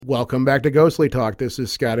Welcome back to Ghostly Talk. This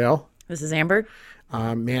is Scott L. This is Amber.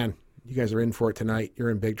 Man, you guys are in for it tonight. You're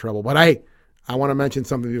in big trouble. But I want to mention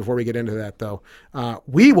something before we get into that, though.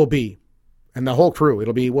 We will be, and the whole crew,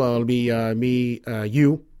 it'll be me,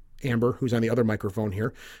 you, Amber, who's on the other microphone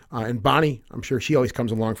here, and Bonnie. I'm sure she always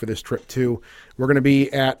comes along for this trip, too. We're going to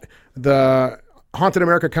be at the Haunted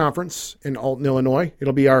America Conference in Alton, Illinois.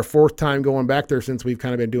 It'll be our fourth time going back there since we've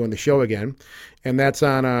kind of been doing the show again. And that's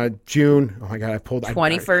on June, oh my God, I pulled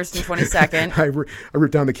 21st and 22nd. I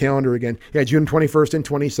wrote down the calendar again. Yeah, June 21st and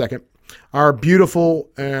 22nd. Our beautiful,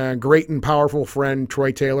 great and powerful friend,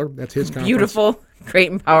 Troy Taylor. That's his conference. Beautiful, great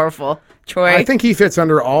and powerful. Troy. I think he fits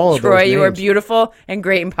under all of those names. Troy, you are beautiful and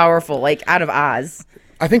great and powerful, like out of Oz.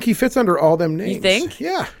 I think he fits under all them names. You think?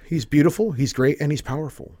 Yeah, he's beautiful, he's great, and he's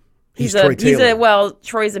powerful. Troy's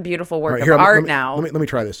a beautiful work of art now. Let me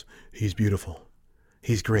try this. He's beautiful.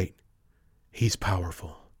 He's great. He's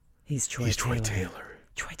powerful. He's Troy Taylor. Troy Taylor.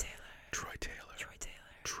 Troy Taylor. Troy Taylor. Troy Taylor.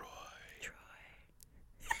 Troy.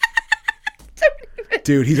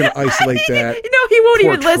 Dude, he's going to isolate that. No, he won't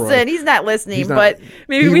Poor even Troy. listen. He's not listening, but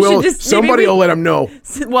maybe we should just... Somebody will let him know.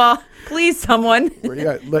 Well, please, someone.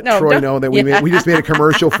 Let Troy know that we just made a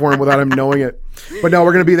commercial for him without him knowing it. But no,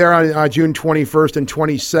 we're going to be there on June 21st and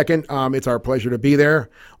 22nd. It's our pleasure to be there.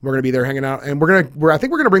 We're going to be there hanging out, and I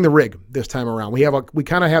think we're going to bring the rig this time around. We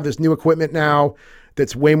kind of have this new equipment now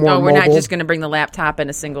that's way more mobile. We're not just going to bring the laptop and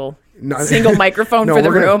a single microphone for the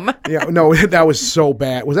room. Yeah, no, that was so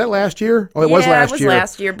bad. Was that last year? Oh, it was last year. It was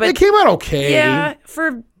last year, but it came out okay. Yeah,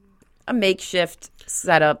 for a makeshift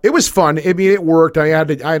setup. It was fun. I mean, it worked. I had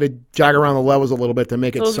to jog around the levels a little bit to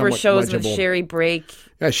make it somewhat legible. Those were shows with Sherry Brake.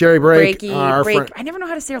 Yeah, Sherry Brake. Brake. I never know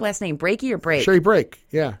how to say her last name. Brakey or Brake? Sherry Brake,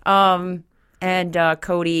 yeah. And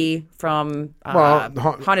Cody from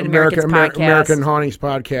Haunted Americans podcast. American Hauntings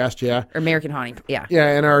podcast, yeah. Or American Haunting, yeah. Yeah,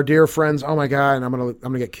 and our dear friends, oh my God, and I'm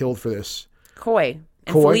gonna get killed for this. Coy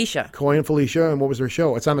and Felicia. And what was their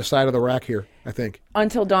show? It's on the side of the rack here, I think.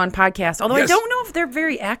 Until Dawn podcast. Although yes. I don't know if they're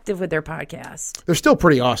very active with their podcast. They're still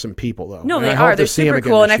pretty awesome people, though. No, they are. They're super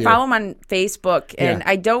cool. And I follow them on Facebook. And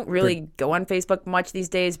I don't really go on Facebook much these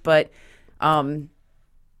days, but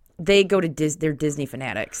they go to they're Disney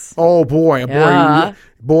fanatics. Oh, boy.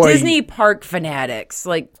 Boy. Disney park fanatics.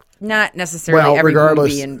 Like, not necessarily every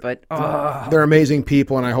movie, but they're amazing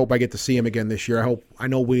people, and I hope I get to see them again this year. I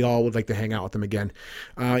know we all would like to hang out with them again,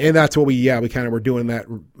 and that's what we kind of were doing, that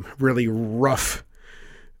really rough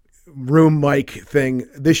room mic thing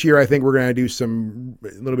this year. I think we're going to do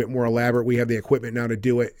a little bit more elaborate. We have the equipment now to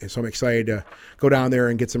do it, and so I'm excited to go down there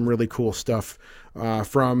and get some really cool stuff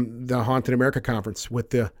from the Haunted America Conference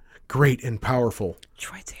with the great and powerful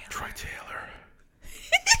Troy Taylor.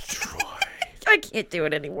 Troy. I can't do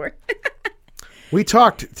it anymore. We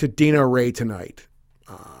talked to Dina Ray tonight,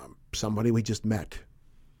 somebody we just met.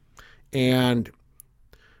 And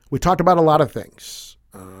we talked about a lot of things.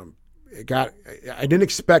 I didn't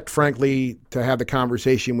expect, frankly, to have the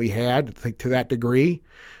conversation we had to that degree,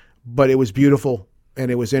 but it was beautiful and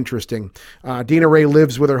it was interesting. Dina Ray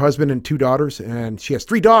lives with her husband and 2 daughters, and she has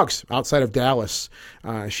 3 dogs outside of Dallas.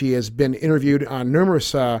 She has been interviewed on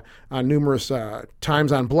numerous times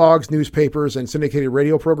on blogs, newspapers, and syndicated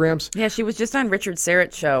radio programs. Yeah, she was just on Richard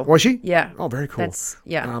Serrett's show. Was she? Yeah. Oh, very cool.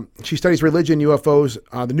 She studies religion, UFOs,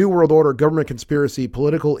 the New World Order, government conspiracy,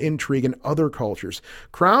 political intrigue, and other cultures.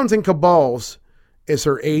 Crowns and Cabals is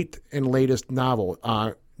her 8th and latest novel.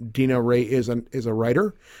 Dina Ray is a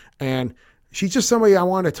writer, and she's just somebody I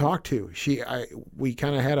wanted to talk to. We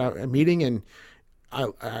kind of had a meeting, and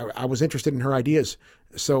I was interested in her ideas.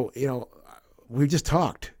 So, we just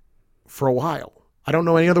talked for a while. I don't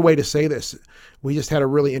know any other way to say this. We just had a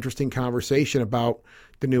really interesting conversation about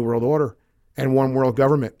the New World Order and one world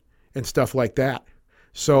government and stuff like that.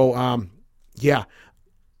 So, yeah.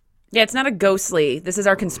 Yeah, it's not a ghostly. This is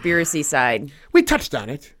our conspiracy side. We touched on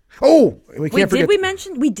it. Oh, we can't forget. Did we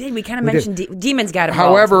mention? We did. We kind of mentioned demons got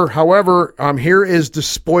involved. However, here is the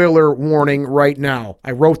spoiler warning right now.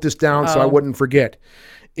 I wrote this down so I wouldn't forget.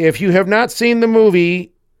 If you have not seen the movies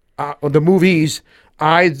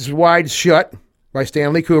Eyes Wide Shut by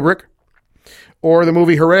Stanley Kubrick, or the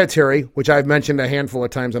movie Hereditary, which I've mentioned a handful of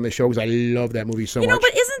times on the show because I love that movie so much.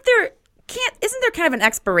 But isn't there kind of an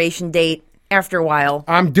expiration date after a while?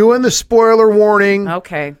 I'm doing the spoiler warning.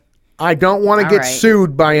 Okay. I don't want to get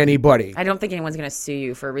sued by anybody. I don't think anyone's going to sue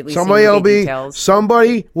you for releasing movie details.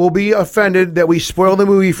 Somebody will be offended that we spoil the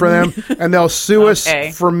movie for them, and they'll sue us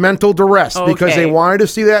for mental duress because they wanted to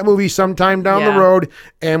see that movie sometime down the road,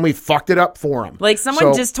 and we fucked it up for them. Like,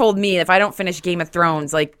 someone just told me if I don't finish Game of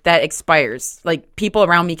Thrones, like, that expires. Like, people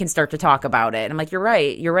around me can start to talk about it. And I'm like, you're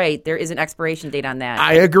right. There is an expiration date on that.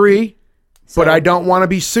 I agree. but I don't want to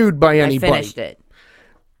be sued by anybody. I finished it.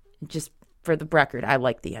 Just for the record, I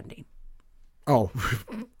like the ending. Oh.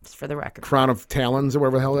 Just for the record. Crown of Talons or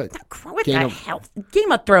whatever the hell that. What the hell?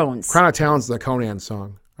 Game of Thrones. Crown of Talons is the Conan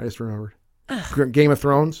song. I just remembered. Game of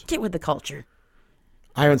Thrones. Get with the culture.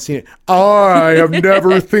 I haven't seen it. I have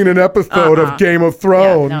never seen an episode of Game of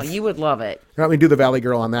Thrones. Yeah, no, you would love it. Let me do the Valley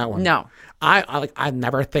Girl on that one. No. I've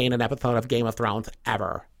never seen an episode of Game of Thrones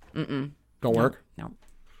ever. Don't work?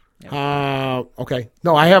 No. Okay.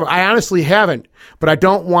 No, I have. I honestly haven't, but I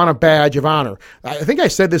don't want a badge of honor. I think I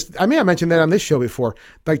said this. I may have mentioned that on this show before.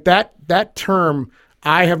 Like that term,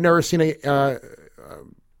 I have never seen an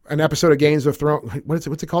episode of Games of Thrones. What's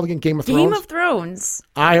it called again? Game of Thrones? Game of Thrones.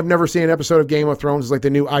 I have never seen an episode of Game of Thrones. It's like the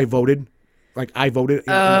new I Voted. Like I voted.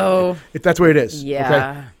 Oh. If that's what it is. Yeah.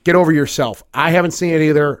 Okay? Get over yourself. I haven't seen it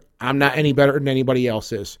either. I'm not any better than anybody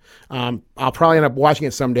else is. I'll probably end up watching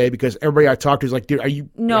it someday because everybody I talk to is like, dude, are you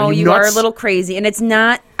you nuts? are a little crazy. And it's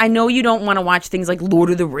not, I know you don't want to watch things like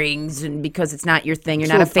Lord of the Rings and because it's not your thing. You're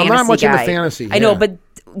not a fantasy guy. I'm not much into fantasy. I know, but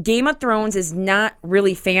Game of Thrones is not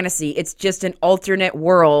really fantasy. It's just an alternate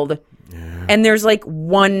world. Yeah. And there's like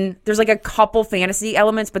a couple fantasy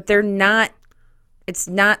elements, but it's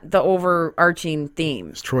not the overarching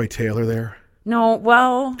theme. Is Troy Taylor there? No,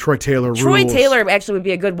 well... Troy Taylor rules. Troy Taylor actually would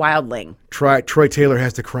be a good wildling. Troy Taylor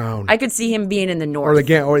has the crown. I could see him being in the north.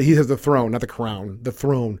 Or he has the throne, not the crown. The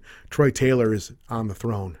throne. Troy Taylor is on the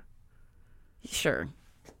throne. Sure.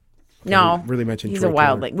 No. Really mentioned he's Troy a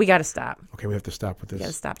wildling. We got to stop. Okay, we have to stop with this. We got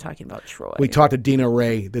to stop talking about Troy. We talked to Dina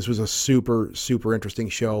Ray. This was a super, super interesting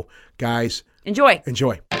show. Guys. Enjoy.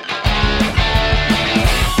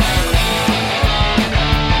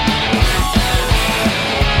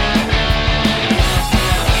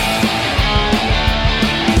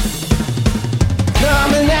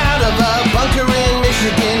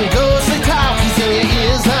 Michigan, goes the talkies in your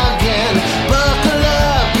ears again. Buckle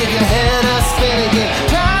up, get your head a spin again.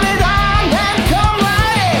 Turn it on and come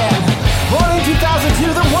right in. Born in 2002,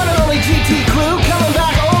 the one and only GT crew coming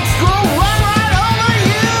back old school, run right over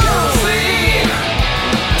you. Go sleep,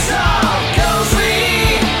 talk, go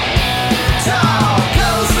sleep, talk, go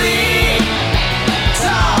sleep,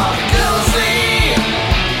 talk, go sleep,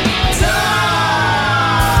 talk.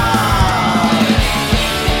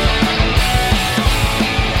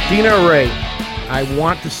 Dina Ray, I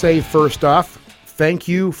want to say first off, thank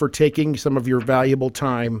you for taking some of your valuable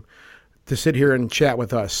time to sit here and chat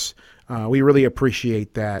with us. We really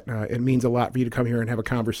appreciate that. It means a lot for you to come here and have a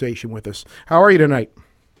conversation with us. How are you tonight?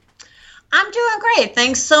 I'm doing great.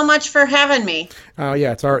 Thanks so much for having me.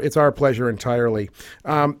 Yeah, it's our pleasure entirely.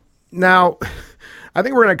 Now, I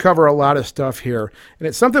think we're going to cover a lot of stuff here, and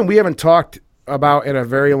it's something we haven't talked about in a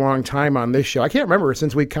very long time on this show. I can't remember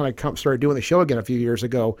since we kind of started doing the show again a few years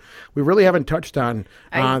ago. We really haven't touched on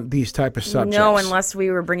these type of subjects. No, unless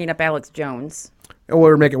we were bringing up Alex Jones. Oh,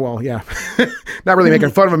 we're making, not really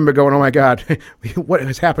making fun of him, but going, oh my God, what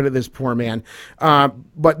has happened to this poor man?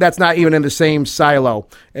 But that's not even in the same silo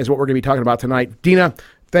as what we're going to be talking about tonight. Dina,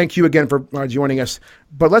 thank you again for joining us.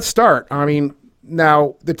 But let's start. I mean,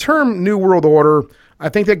 now the term New World Order, I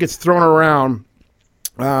think that gets thrown around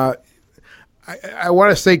I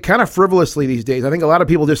want to say kind of frivolously these days. I think a lot of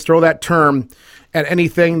people just throw that term at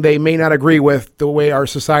anything they may not agree with the way our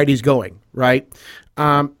society's going, right?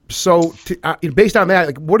 So based on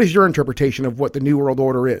that, what is your interpretation of what the New World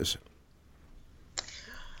Order is?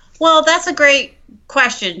 Well, that's a great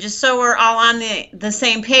question, just so we're all on the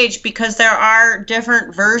same page, because there are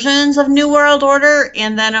different versions of New World Order.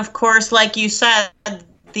 And then, of course, like you said,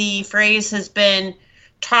 the phrase has been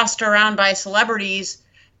tossed around by celebrities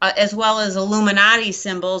as well as Illuminati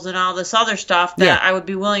symbols and all this other stuff that I would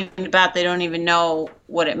be willing to bet they don't even know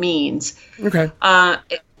what it means. Okay.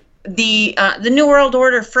 The New World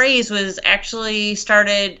Order phrase was actually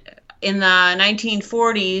started in the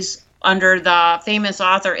 1940s under the famous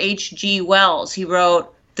author H.G. Wells. He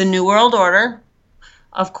wrote The New World Order,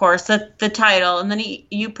 of course, the title, and then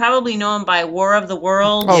you probably know him by War of the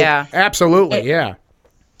Worlds. Oh, yeah. Absolutely, yeah.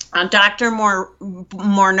 Dr. Moreau.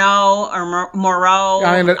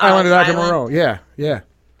 Island of Dr. Moreau, yeah.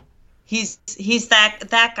 He's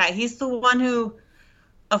that guy. He's the one who,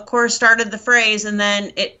 of course, started the phrase, and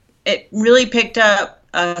then it really picked up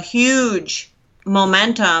a huge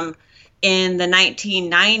momentum in the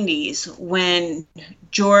 1990s when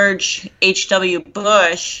George H.W.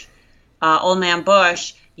 Bush, Old Man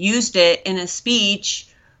Bush, used it in a speech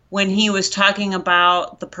when he was talking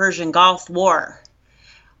about the Persian Gulf War.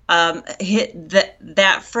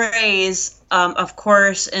 That phrase, of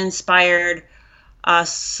course, inspired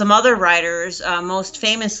some other writers, most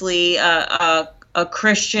famously a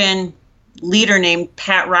Christian leader named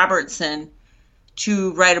Pat Robertson,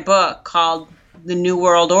 to write a book called The New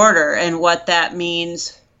World Order and what that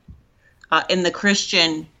means in the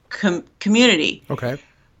Christian community. Okay.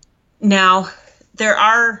 Now, there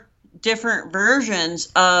are different versions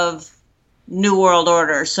of New World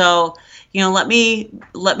Order. So, let me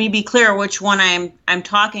be clear which one I'm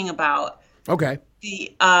talking about. Okay.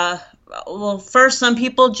 Well, first, some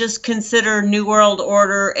people just consider New World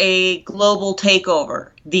Order a global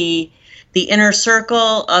takeover. The inner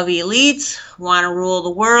circle of elites want to rule the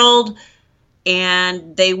world,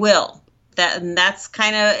 and they will. That's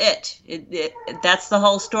kind of it. That's the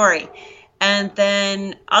whole story. And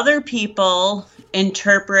then other people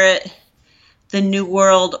interpret the New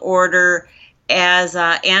World Order as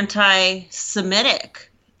an anti-Semitic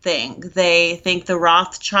thing. They think the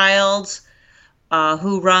Rothschilds,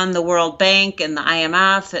 who run the World Bank and the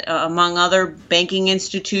IMF, among other banking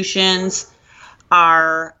institutions,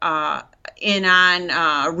 are in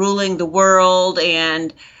on ruling the world,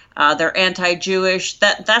 and they're anti-Jewish.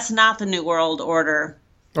 That's not the New World Order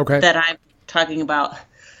that I'm talking about.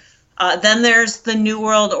 Then there's the New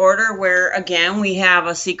World Order, where, again, we have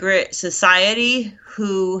a secret society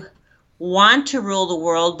who want to rule the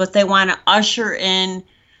world, but they want to usher in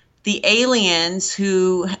the aliens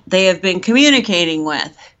who they have been communicating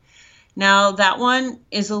with. Now, that one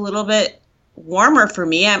is a little bit warmer for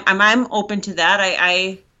me. I'm open to that.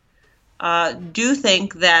 I do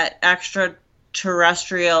think that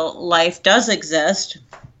extraterrestrial life does exist.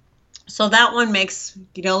 So that one makes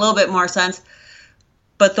a little bit more sense.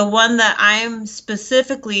 But the one that I'm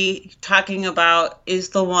specifically talking about is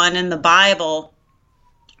the one in the Bible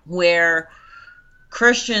where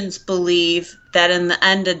Christians believe that in the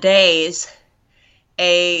end of days,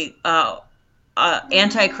 a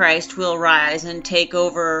Antichrist will rise and take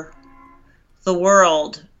over the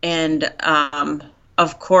world, and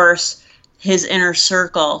of course, his inner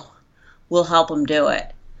circle will help him do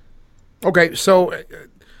it. Okay, so an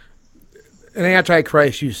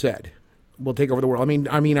Antichrist, you said, will take over the world.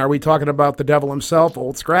 I mean, are we talking about the devil himself,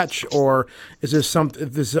 Old Scratch, or is this some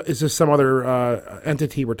other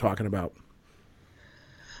entity we're talking about?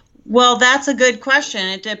 Well, that's a good question.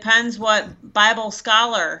 It depends what Bible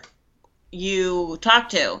scholar you talk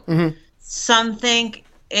to. Mm-hmm. Some think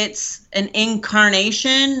it's an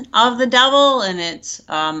incarnation of the devil, and it's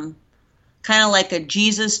kind of like a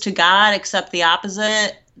Jesus to God, except the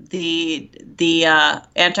opposite, the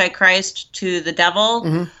Antichrist to the devil.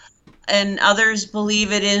 Mm-hmm. And others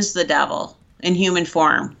believe it is the devil in human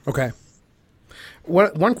form. Okay.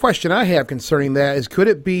 One question I have concerning that is, could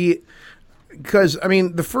it be, because,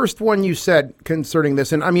 the first one you said concerning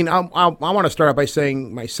this, and I want to start out by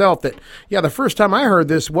saying myself that, the first time I heard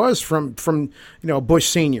this was from Bush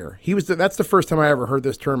Sr. That's the first time I ever heard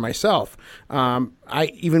this term myself. I,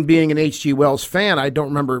 even being an H.G. Wells fan, I don't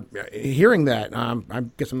remember hearing that. I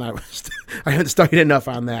guess I haven't studied enough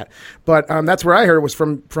on that. But that's where I heard it was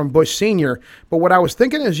from Bush Sr. But what I was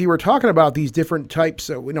thinking as you were talking about these different types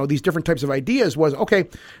of, these different types of ideas was, okay,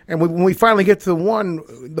 and when we finally get to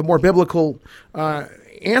the more biblical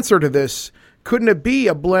answer to this, couldn't it be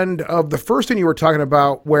a blend of the first thing you were talking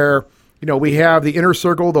about where, we have the inner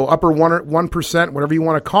circle, the upper 1%, whatever you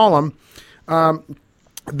want to call them,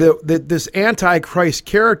 this Antichrist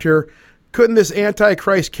character, couldn't this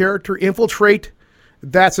Antichrist character infiltrate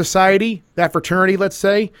that society, that fraternity, let's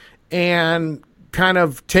say, and kind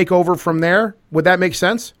of take over from there? Would that make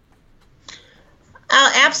sense?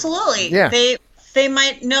 Absolutely. Yeah. They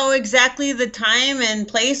might know exactly the time and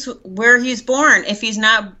place where he's born. If he's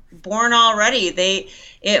not born already,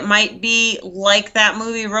 it might be like that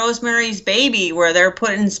movie Rosemary's Baby, where they're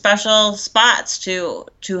put in special spots to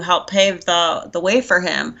help pave the way for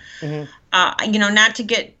him. Mm-hmm. Not to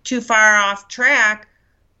get too far off track,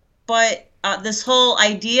 but this whole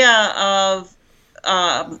idea of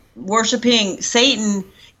worshiping Satan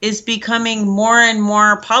is becoming more and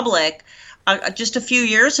more public. Just a few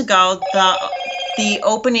years ago, the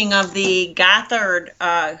opening of the Gotthard,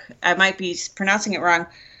 I might be pronouncing it wrong,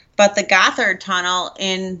 but the Gotthard Tunnel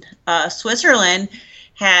in Switzerland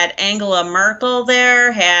had Angela Merkel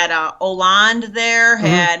there, had Hollande there, mm-hmm.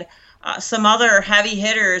 had some other heavy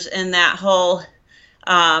hitters in that whole,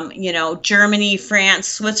 Germany, France,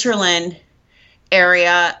 Switzerland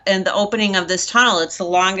area. And the opening of this tunnel, it's the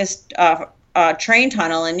longest train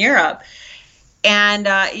tunnel in Europe. And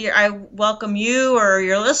I welcome you or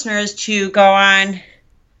your listeners to go on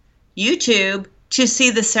YouTube to see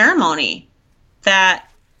the ceremony that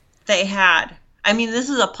they had. This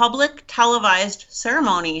is a public televised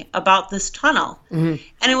ceremony about this tunnel. Mm-hmm.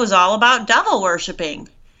 And it was all about devil worshiping.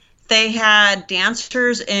 They had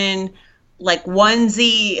dancers in like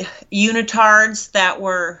onesie unitards that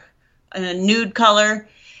were a nude color,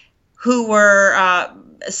 who were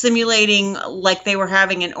simulating like they were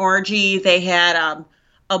having an orgy. They had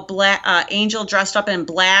a black angel dressed up in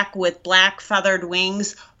black with black feathered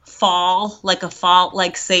wings fall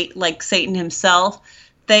like Satan himself.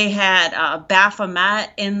 They had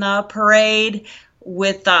Baphomet in the parade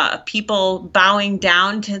with people bowing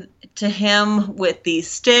down to him with these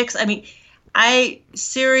sticks. I mean, I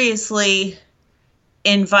seriously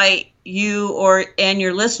invite you and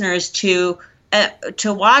your listeners to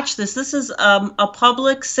watch this. This is a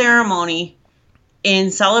public ceremony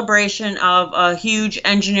in celebration of a huge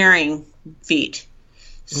engineering feat.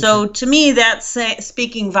 So to me, that's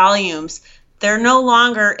speaking volumes. They're no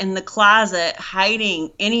longer in the closet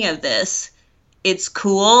hiding any of this. It's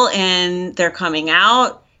cool, and they're coming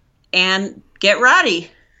out, and get ready.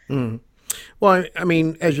 Well, I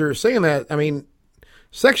mean, as you're saying that, I mean,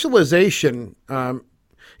 sexualization, and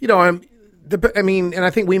I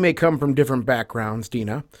think we may come from different backgrounds,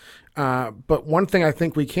 Dina. But one thing I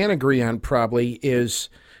think we can agree on probably is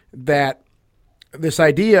that this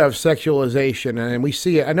idea of sexualization, and we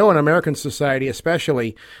see it, I know in American society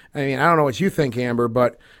especially, I mean, I don't know what you think, Amber,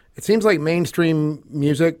 but it seems like mainstream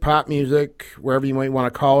music, pop music, wherever you might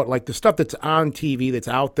want to call it, like the stuff that's on TV, that's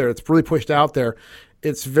out there, it's really pushed out there,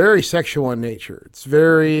 it's very sexual in nature. It's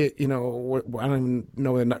very, I don't even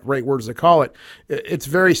know the right words to call it. It's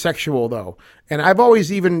very sexual, though. And I've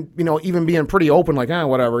always even being pretty open, like,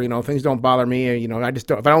 whatever, things don't bother me. I just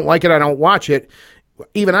don't, if I don't like it, I don't watch it.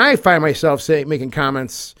 Even I find myself making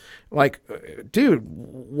comments like, dude,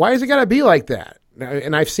 why has it got to be like that?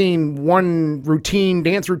 And I've seen one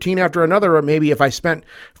dance routine after another, or maybe if I spent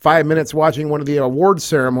 5 minutes watching one of the award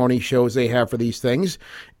ceremony shows they have for these things,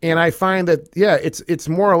 and I find that, it's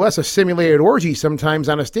more or less a simulated orgy sometimes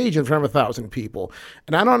on a stage in front of 1,000 people.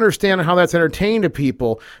 And I don't understand how that's entertaining to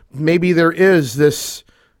people. Maybe there is this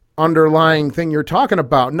underlying thing you're talking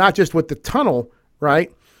about, not just with the tunnel,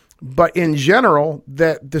 right? But in general,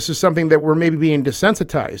 that this is something that we're maybe being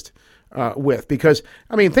desensitized with, because,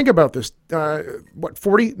 I mean, think about this,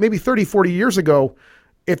 30, 40 years ago,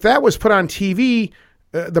 if that was put on TV,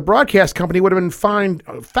 the broadcast company would have been fined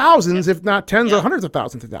thousands, if not tens or hundreds of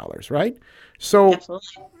thousands of dollars, right? So, Absolutely.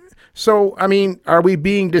 So, I mean, are we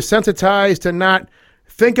being desensitized to not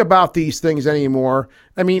think about these things anymore?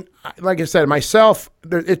 I mean, like I said, myself,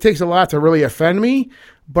 it takes a lot to really offend me,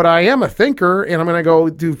 but I am a thinker, and I'm going to go,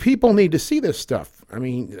 do people need to see this stuff? I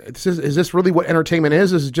mean, is this really what entertainment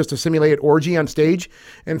is? Is it just a simulated orgy on stage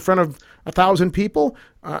in front of 1,000 people?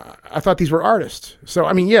 I thought these were artists. So,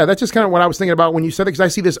 I mean, that's just kind of what I was thinking about when you said it, because I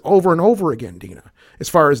see this over and over again, Dina, as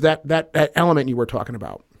far as that element you were talking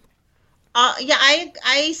about.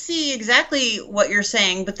 I see exactly what you're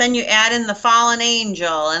saying, but then you add in the fallen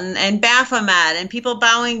angel and Baphomet and people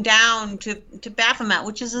bowing down to Baphomet,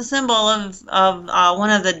 which is a symbol of one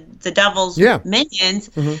of the devil's minions.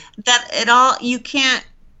 Mm-hmm. That it all you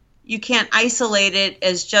can't isolate it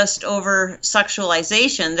as just over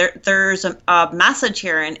sexualization. There's a message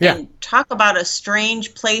here, and talk about a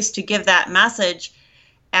strange place to give that message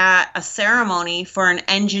at a ceremony for an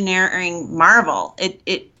engineering marvel.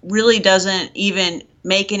 It really doesn't even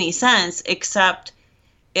make any sense, except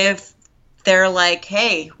if they're like,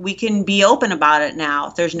 hey, we can be open about it now.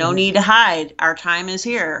 There's no need to hide. Our time is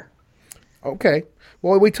here. Okay.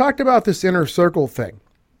 Well, we talked about this inner circle thing.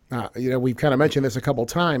 We've kind of mentioned this a couple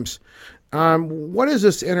times. What is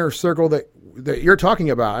this inner circle that you're talking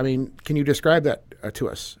about? I mean, can you describe that to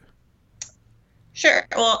us? Sure.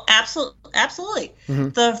 Well, absolutely. Mm-hmm.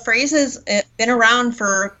 The phrase has been around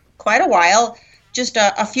for quite a while. Just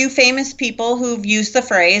a few famous people who've used the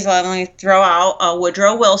phrase. Let me throw out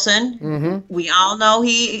Woodrow Wilson. Mm-hmm. We all know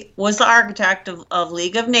he was the architect of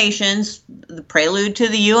League of Nations, the prelude to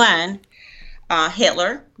the UN.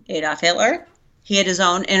 Hitler, Adolf Hitler. He had his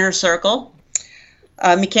own inner circle.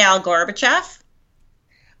 Mikhail Gorbachev.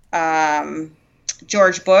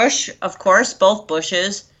 George Bush, of course, both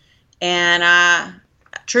Bushes. And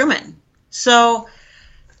Truman. So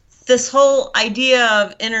this whole idea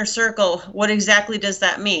of inner circle, what exactly does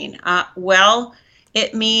that mean? Well,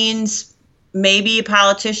 it means maybe a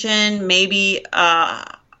politician, maybe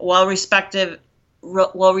well-respected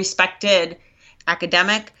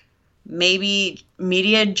academic, maybe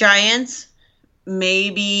media giants,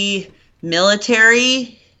 maybe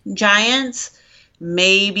military giants,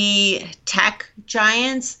 maybe tech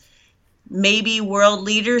giants, maybe world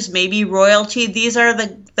leaders, maybe royalty. These are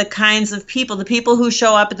the kinds of people, the people who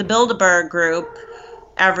show up at the Bilderberg Group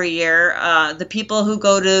every year, the people who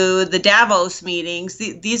go to the Davos meetings.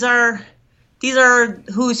 These are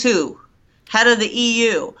who's who, head of the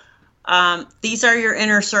EU. These are your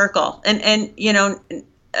inner circle. And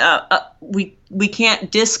we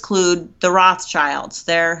can't disclude the Rothschilds.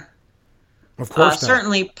 They're Of course, not.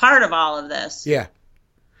 certainly part of all of this. Yeah.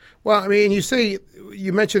 Well, I mean,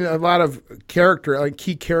 you mentioned a lot of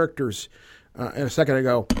key characters a second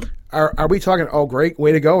ago. Are we talking? Oh, great!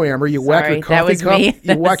 Way to go, Amber! You whack your Sorry, that coffee was cup. me.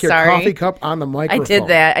 You whack your Sorry. coffee cup on the microphone.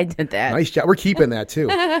 I did that. Nice job. We're keeping that too.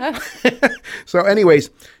 So,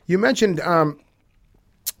 anyways, you mentioned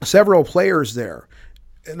several players there,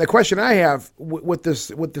 and the question I have with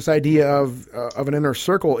this idea of an inner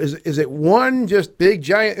circle is it one just big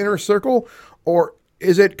giant inner circle, or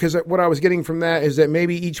is it, because what I was getting from that is that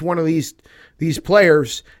maybe each one of these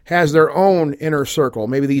players has their own inner circle,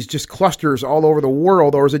 maybe these just clusters all over the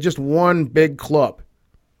world, or is it just one big club?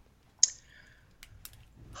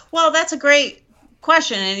 Well, that's a great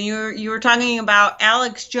question, and you were talking about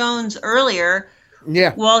Alex Jones earlier.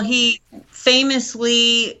 Yeah. Well, he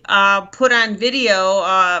famously put on video,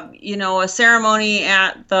 a ceremony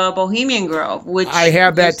at the Bohemian Grove, which I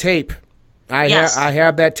have that tape. Yes. I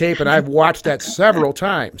have that tape, and I've watched that several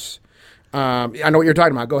times. I know what you're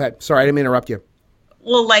talking about. Go ahead. Sorry, I didn't mean to interrupt you.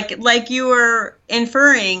 Well, like you were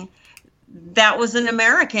inferring, that was an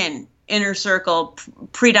American inner circle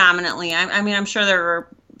predominantly. I mean, I'm sure there were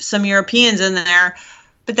some Europeans in there,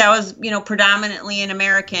 but that was, predominantly an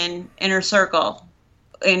American inner circle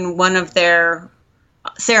in one of their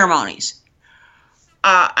ceremonies.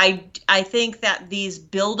 I think that these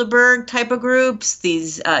Bilderberg type of groups,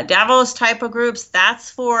 these Davos type of groups, that's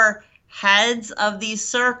for heads of these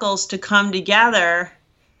circles to come together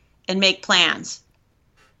and make plans.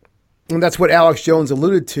 And that's what Alex Jones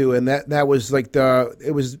alluded to, and that was like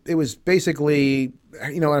it was basically,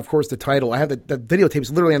 and of course the title. I have the videotape's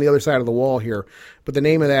literally on the other side of the wall here, but the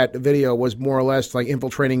name of that video was more or less like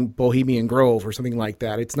Infiltrating Bohemian Grove or something like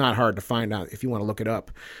that. It's not hard to find out if you want to look it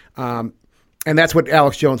up. And that's what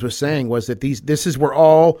Alex Jones was saying, was that this is where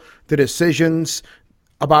all the decisions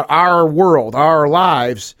about our world, our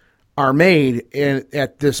lives, are made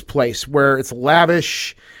at this place where it's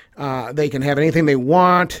lavish. They can have anything they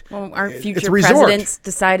want. Well, aren't It's future a resort. presidents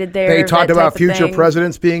decided there? They talked that about type of future thing?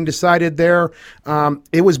 presidents being decided there.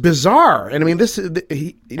 It was bizarre, and I mean, this is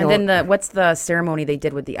And then what's the ceremony they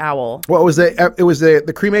did with the owl? Well, it was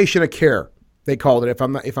the cremation of care. They called it,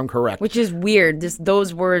 if I'm correct. Which is weird. Just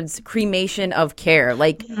those words, cremation of care,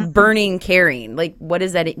 like burning, caring. Like, what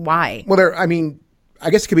is that? Why? Well, I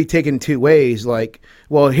guess it could be taken two ways. Like,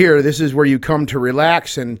 well, this is where you come to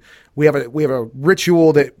relax, and we have a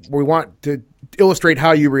ritual that we want to illustrate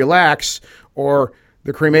how you relax, or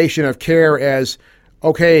the cremation of care as,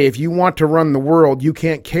 okay, if you want to run the world, you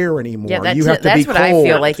can't care anymore. Yeah, you have to that's be what cold. I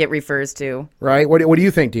feel like it refers to. Right? What do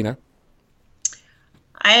you think, Dina?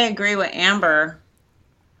 I agree with Amber.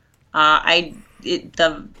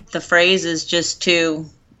 The phrase is just too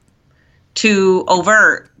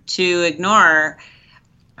overt to ignore.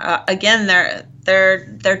 Again,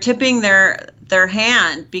 they're tipping their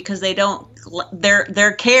hand because they don't.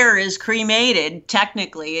 Their care is cremated.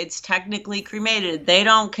 Technically, it's technically cremated. They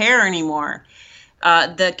don't care anymore.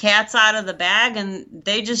 The cat's out of the bag, and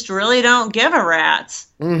they just really don't give a rat's.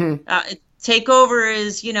 Mm-hmm. Takeover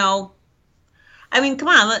is, I mean, come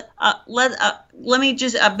on. Let me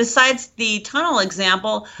just. Besides the tunnel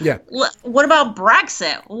example, Yeah. What about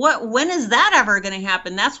Brexit? When is that ever going to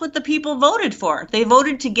happen? That's what the people voted for. They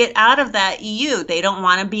voted to get out of that EU. They don't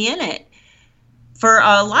want to be in it for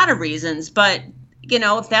a lot of reasons. But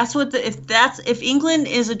if England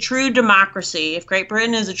is a true democracy, if Great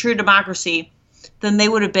Britain is a true democracy, then they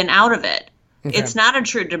would have been out of it. Okay. It's not a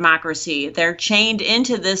true democracy. They're chained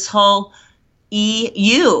into this whole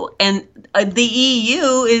EU, and the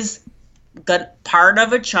EU is part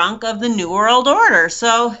of a chunk of the New World Order.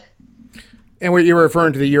 So, And you're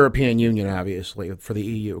referring to the European Union, obviously, for the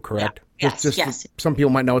EU, correct? Yeah. Yes. Some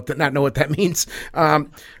people might not know what that means.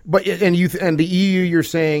 But the EU, you're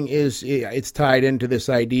saying it's tied into this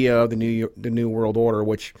idea of the New World Order,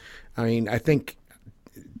 which, I mean, I think,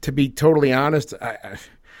 to be totally honest,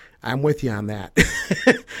 I'm with you on that.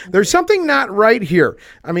 There's something not right here.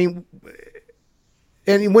 I mean,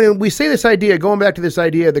 and when we say this idea, going back to this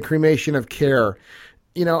idea of the cremation of care,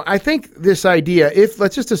 I think this idea,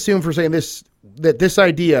 let's just assume for saying that this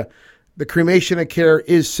idea, the cremation of care,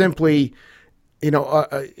 is simply,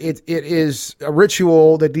 it is a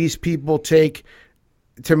ritual that these people take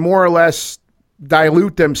to more or less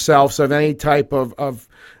dilute themselves of any type of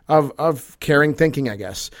caring thinking, I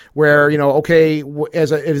guess, where, okay,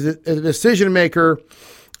 as a decision maker,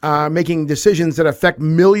 making decisions that affect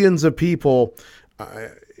millions of people,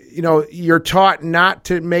 you're taught not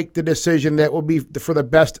to make the decision that will be for the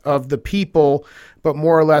best of the people, but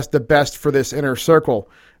more or less the best for this inner circle.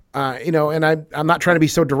 And I'm not trying to be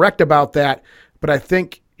so direct about that, but I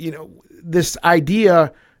think, this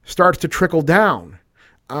idea starts to trickle down.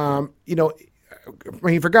 I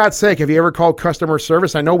mean, for God's sake, have you ever called customer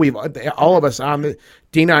service? I know all of us on the,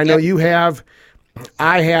 Dina, I know you have,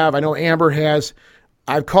 I have, I know Amber has.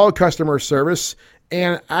 I've called customer service,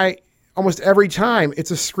 and almost every time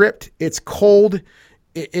it's a script, it's cold,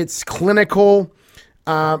 it's clinical.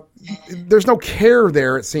 There's no care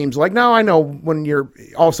there, it seems like. Now, I know when you're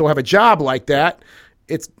also have a job like that,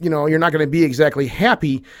 it's, you're not going to be exactly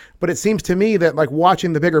happy, but it seems to me that, like,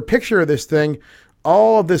 watching the bigger picture of this thing,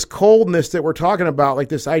 all of this coldness that we're talking about, like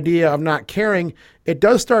this idea of not caring, it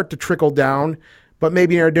does start to trickle down, but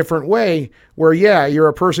maybe in a different way where, yeah, you're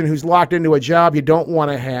a person who's locked into a job you don't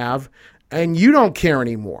want to have and you don't care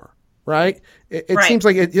anymore, right? It Right. seems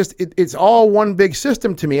like it's all one big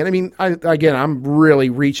system to me. And I mean, again, I'm really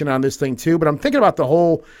reaching on this thing too, but I'm thinking about the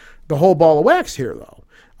whole ball of wax here, though,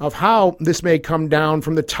 of how this may come down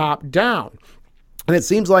from the top down. And it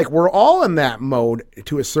seems like we're all in that mode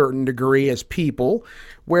to a certain degree as people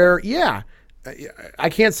where, yeah, I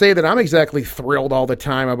can't say that I'm exactly thrilled all the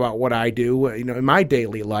time about what I do, in my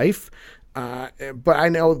daily life. But I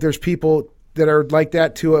know there's people that are like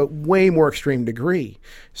that to a way more extreme degree.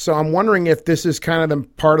 So I'm wondering if this is kind of the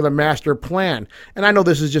part of the master plan. And I know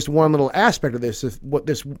this is just one little aspect of this,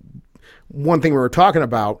 this one thing we were talking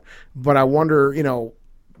about, but I wonder,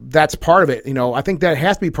 that's part of it. I think that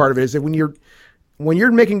has to be part of it, is that when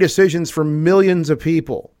you're making decisions for millions of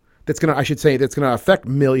people, that's going to affect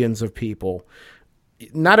millions of people,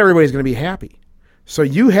 not everybody's going to be happy. So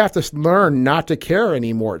you have to learn not to care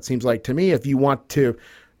anymore, it seems like to me, if you want to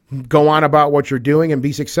go on about what you're doing and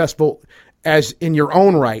be successful as in your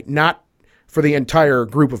own right, not for the entire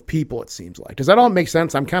group of people, it seems like. Does that all make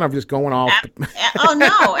sense? I'm kind of just going off. Oh,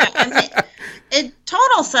 no. It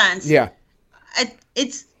total sense. Yeah.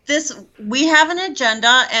 It's this, we have an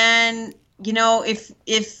agenda, and,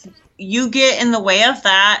 if you get in the way of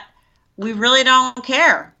that, we really don't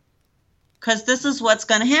care, because this is what's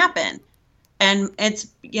going to happen. And it's,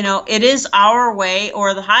 it is our way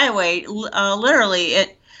or the highway, literally.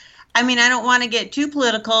 I don't want to get too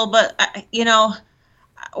political, but,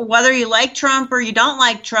 whether you like Trump or you don't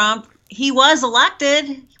like Trump, he was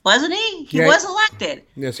elected, wasn't he? He was elected.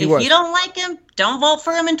 Yes, he was. If you don't like him, don't vote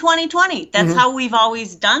for him in 2020. That's how we've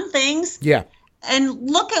always done things. Yeah. And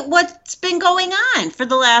look at what's been going on for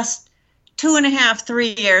the last 2.5,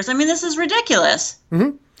 3 years. This is ridiculous.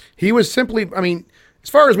 Mm-hmm. He was simply, as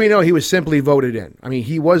far as we know, he was simply voted in.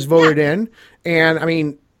 He was voted in.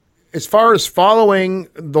 And, as far as following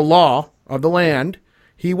the law of the land,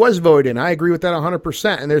 he was voted in. I agree with that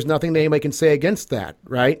 100%. And there's nothing that anybody can say against that,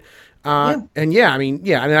 right? And and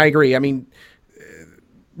I agree.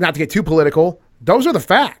 Not to get too political, those are the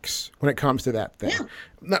facts when it comes to that thing. Yeah.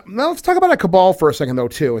 Now let's talk about a cabal for a second, though,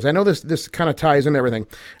 too, as I know this kind of ties in everything.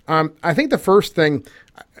 I think the first thing,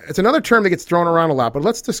 it's another term that gets thrown around a lot, but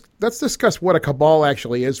let's discuss what a cabal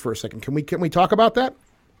actually is for a second. Can we talk about that?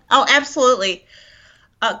 Oh, absolutely.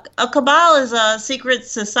 A cabal is a secret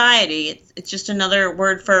society. It's just another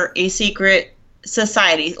word for a secret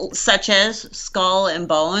society, such as Skull and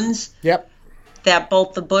Bones. Yep. That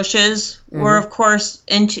both the Bushes were, of course,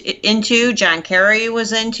 into. John Kerry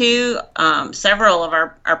was into. Several of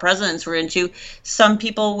our presidents were into. Some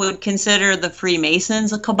people would consider the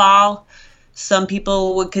Freemasons a cabal. Some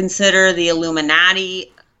people would consider the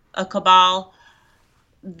Illuminati a cabal.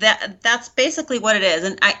 That's basically what it is.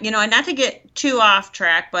 And not to get too off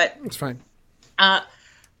track, but it's fine.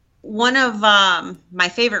 One of my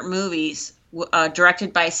favorite movies,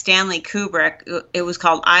 directed by Stanley Kubrick, it was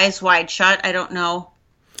called Eyes Wide Shut. I don't know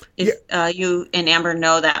if you and Amber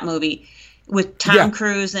know that movie, with Tom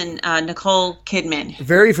Cruise and Nicole Kidman.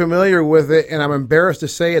 Very familiar with it, and I'm embarrassed to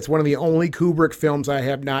say it's one of the only Kubrick films I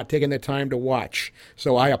have not taken the time to watch.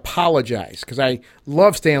 So I apologize, because I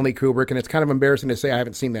love Stanley Kubrick, and it's kind of embarrassing to say I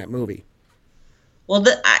haven't seen that movie.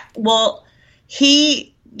 Well,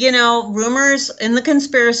 he, rumors in the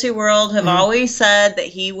conspiracy world have always said that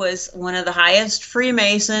he was one of the highest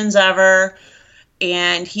Freemasons ever,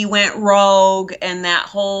 and he went rogue, and that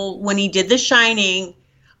whole, when he did The Shining,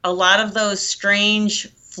 a lot of those strange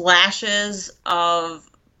flashes of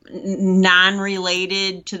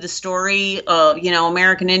non-related to the story of,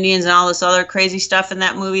 American Indians and all this other crazy stuff in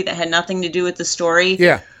that movie that had nothing to do with the story,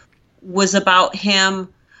 was about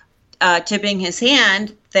him tipping his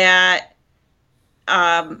hand that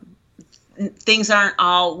things aren't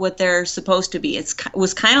all what they're supposed to be. It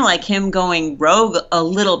was kind of like him going rogue a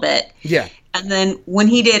little bit. Yeah. And then when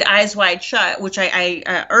he did Eyes Wide Shut, which I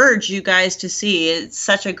urge you guys to see, it's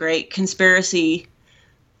such a great conspiracy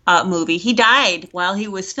movie. He died while he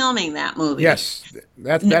was filming that movie. Yes,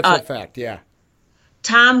 that's a fact. Yeah.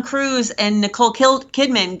 Tom Cruise and Nicole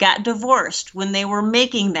Kidman got divorced when they were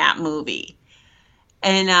making that movie.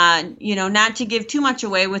 And, not to give too much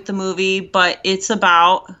away with the movie, but it's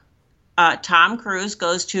about Tom Cruise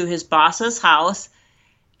goes to his boss's house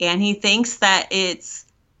and he thinks that it's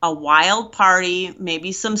a wild party,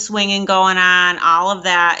 maybe some swinging going on, all of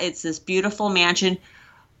that. It's this beautiful mansion.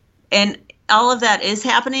 And all of that is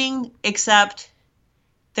happening, except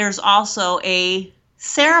there's also a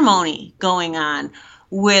ceremony going on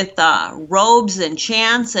with robes and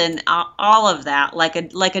chants and all of that, like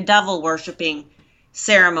a devil worshiping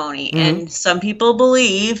ceremony. Mm-hmm. And some people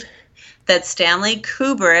believe that Stanley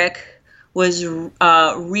Kubrick was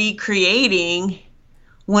recreating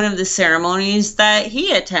one of the ceremonies that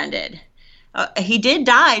he attended. He did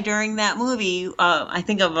die during that movie, I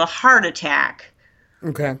think, of a heart attack.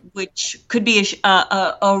 Okay. Which could be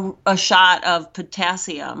a shot of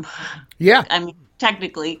potassium. Yeah. I mean,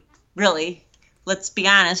 technically, really, let's be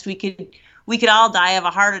honest, we could all die of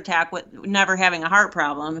a heart attack with never having a heart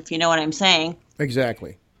problem, if you know what I'm saying.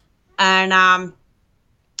 Exactly. And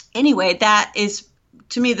anyway, that is,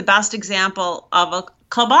 to me, the best example of a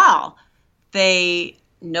cabal. They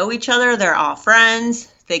know each other. They're all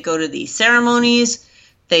friends. They go to these ceremonies.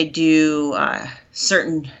 They do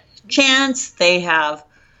certain chants. They have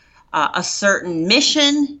a certain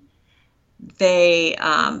mission. They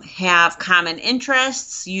have common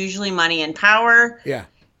interests, usually money and power. Yeah.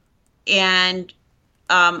 And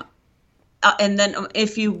then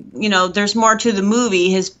if there's more to the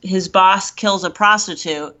movie. His boss kills a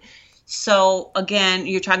prostitute. So again,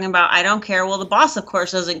 you're talking about, I don't care. Well, the boss, of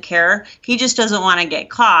course, doesn't care. He just doesn't want to get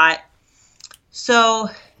caught. So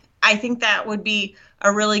I think that would be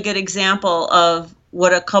a really good example of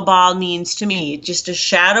what a cabal means to me. Just a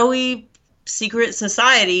shadowy, secret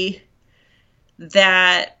society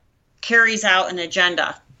that carries out an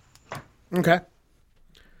agenda. Okay.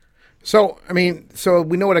 So,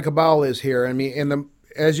 we know what a cabal is here.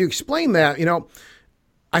 As you explain that,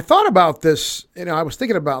 I thought about this, I was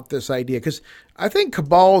thinking about this idea because I think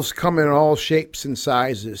cabals come in all shapes and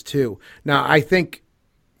sizes too. Now, I think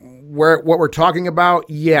what we're talking about,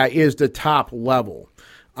 is the top level.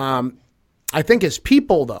 I think as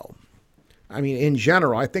people, though, in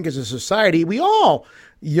general, I think as a society, we all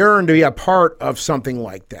yearn to be a part of something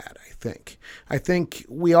like that, I think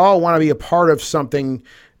we all want to be a part of something,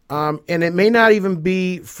 and it may not even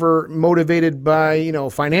be motivated by,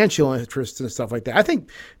 financial interests and stuff like that. I think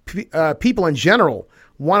people in general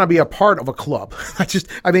want to be a part of a club. That's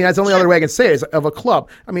the only other way I can say it is of a club.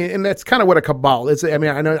 And that's kind of what a cabal is. I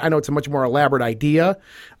know it's a much more elaborate idea,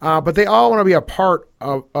 but they all want to be a part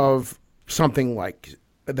of something like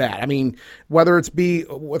that. Whether it's be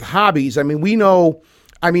with hobbies. We know.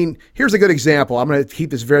 Here's a good example. I'm going to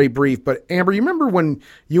keep this very brief, but Amber, you remember when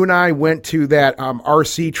you and I went to that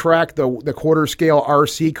RC track, the quarter scale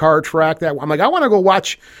RC car track? That I'm like, I want to go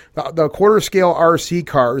watch the quarter scale RC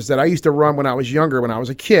cars that I used to run when I was younger, when I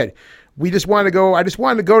was a kid. I just wanted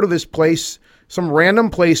to go to this place, some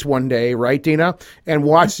random place one day, right, Dina, and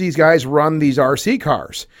watch these guys run these RC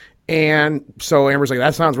cars. And so Amber's like,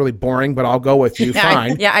 that sounds really boring, but I'll go with you.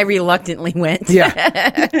 Fine. I reluctantly went.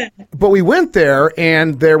 Yeah. But we went there,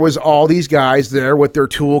 and there was all these guys there with their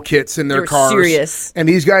toolkits and their cars. Serious. And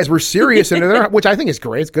these guys were serious, which I think is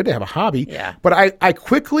great. It's good to have a hobby. Yeah. But I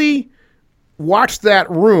quickly watched that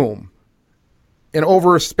room, and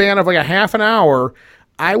over a span of like a half an hour,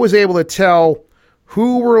 I was able to tell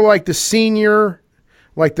who were like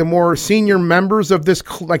the more senior members of this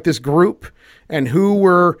group, and who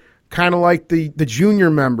were kind of like the junior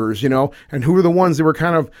members, and who were the ones that were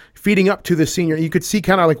kind of feeding up to the senior. You could see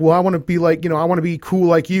kind of like, well, I want to be like, I want to be cool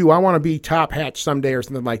like you. I want to be top hatch someday or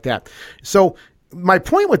something like that. So my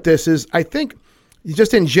point with this is, I think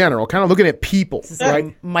just in general, kind of looking at people,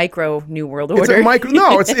 right? Micro New World Order. It's a micro.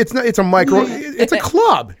 No, it's not. It's a micro. It's a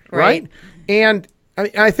club, right? And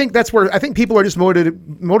I think that's where I think people are just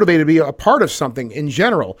motivated to be a part of something in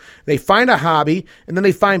general. They find a hobby, and then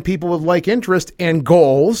they find people with like interest and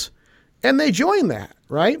goals, and they join that,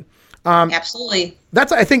 right? Absolutely.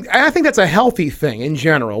 I think that's a healthy thing in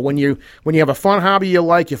general. When you have a fun hobby you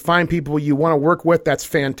like, you find people you want to work with, that's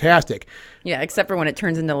fantastic. Yeah, except for when it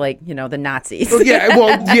turns into the Nazis. Yeah,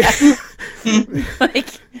 well, yeah.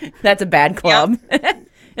 That's a bad club. Yep.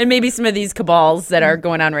 And maybe some of these cabals that are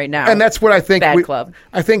going on right now. And that's what I think. Bad club.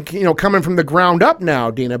 I think, coming from the ground up now,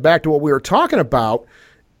 Dina, back to what we were talking about.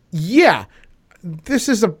 Yeah, this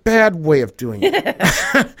is a bad way of doing it.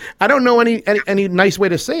 I don't know any nice way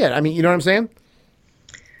to say it. You know what I'm saying?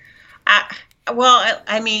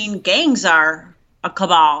 Gangs are a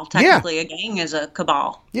cabal. Technically, a gang is a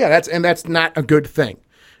cabal. Yeah, that's not a good thing.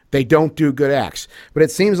 They don't do good acts. But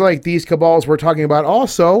it seems like these cabals we're talking about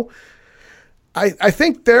also, I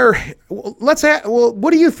think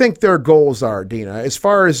what do you think their goals are, Dina? As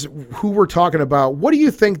far as who we're talking about, what do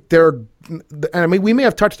you think I mean, we may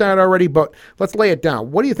have touched on it already, but let's lay it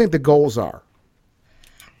down. What do you think the goals are?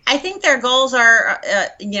 I think their goals are,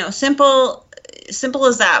 simple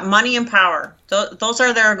as that: money and power. Those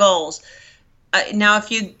are their goals. Now,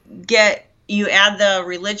 if you add the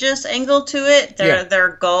religious angle to it,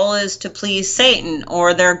 their goal is to please Satan,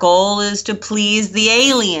 or their goal is to please the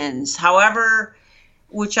aliens. However,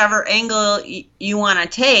 whichever angle you want to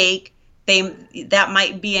take, that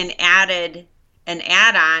might be an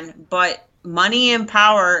add-on. But money and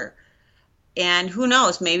power. And who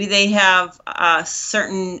knows, maybe they have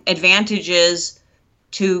certain advantages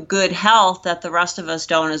to good health that the rest of us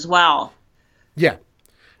don't as well. Yeah.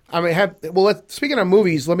 I mean, speaking of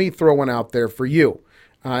movies, let me throw one out there for you.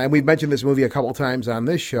 And we've mentioned this movie a couple times on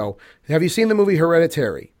this show. Have you seen the movie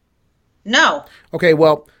Hereditary? No. Okay,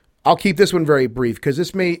 well, I'll keep this one very brief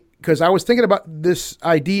because I was thinking about this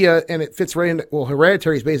idea and it fits right in. Well,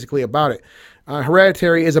 Hereditary is basically about it.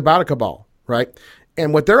 Hereditary is about a cabal, right?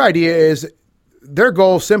 And what their idea is, their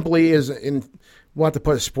goal simply is we'll have to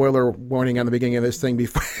put a spoiler warning on the beginning of this thing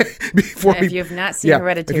before if you have not seen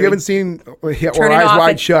Hereditary. If you haven't seen or Eyes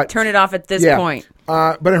Wide Shut. Turn it off at this point.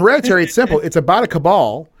 But in Hereditary, it's simple. It's about a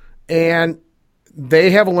cabal, and they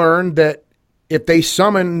have learned that if they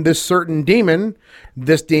summon this certain demon,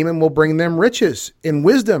 this demon will bring them riches and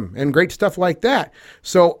wisdom and great stuff like that.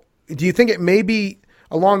 So do you think it may be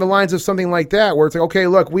along the lines of something like that, where it's like, okay,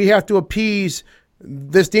 look, we have to appease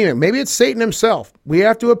this demon. Maybe it's Satan himself. We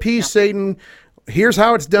have to appease Satan. Here's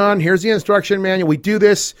how it's done. Here's the instruction manual. We do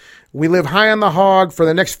this. We live high on the hog for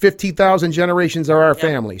the next 50,000 generations of our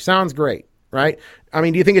family. Sounds great, right? I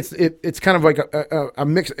mean, do you think it's kind of like a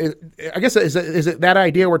mix? I guess, is it that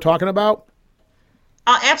idea we're talking about?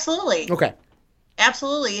 Absolutely. Okay.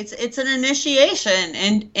 Absolutely. It's an initiation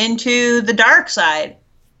into the dark side.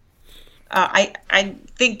 I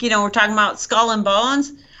think, we're talking about Skull and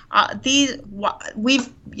Bones.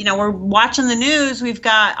 We're watching the news. We've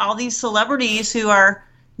got all these celebrities who are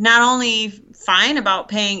not only fine about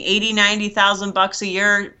paying $80,000-$90,000 a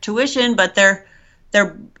year tuition, but they're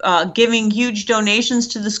giving huge donations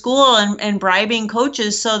to the school and bribing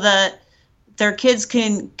coaches so that their kids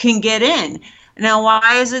can get in. Now,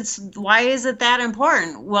 why is it that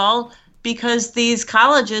important? Well, because these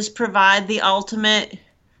colleges provide the ultimate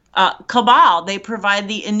cabal. They provide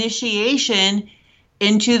the initiation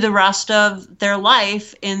into the rest of their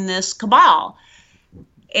life in this cabal.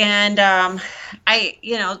 And the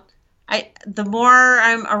more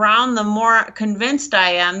I'm around, the more convinced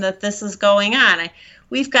I am that this is going on.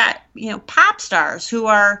 We've got, pop stars who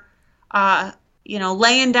are,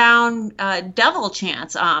 laying down devil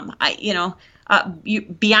chants.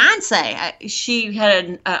 Beyonce, she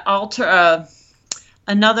had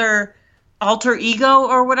another alter ego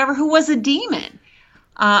or whatever, who was a demon.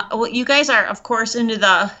 Well, you guys are, of course, into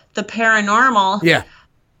the paranormal. Yeah.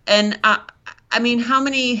 And how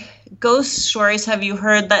many ghost stories have you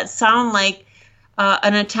heard that sound like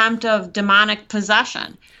an attempt of demonic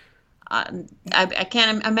possession? I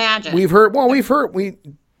can't imagine.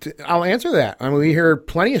 I'll answer that. I mean, we hear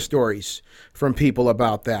plenty of stories from people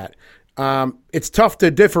about that. It's tough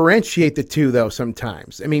to differentiate the two, though,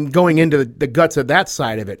 sometimes. I mean, going into the guts of that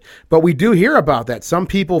side of it. But we do hear about that. Some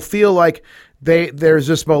people feel like there's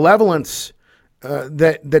this malevolence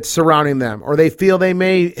that's surrounding them, or they feel they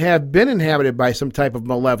may have been inhabited by some type of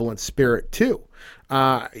malevolent spirit, too.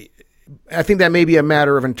 I think that may be a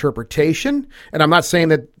matter of interpretation. And I'm not saying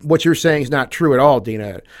that what you're saying is not true at all,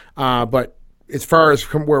 Dina. But as far as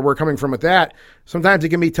where we're coming from with that, sometimes it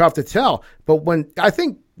can be tough to tell. But when I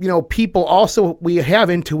think, people also, we have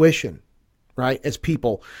intuition, right, as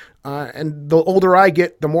people. And the older I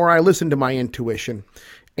get, the more I listen to my intuition.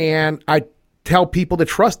 And I tell people to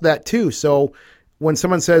trust that too. So when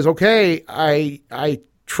someone says, okay, I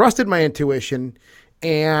trusted my intuition,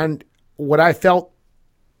 and what I felt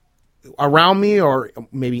around me or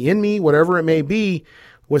maybe in me, whatever it may be,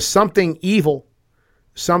 was something evil,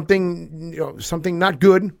 something not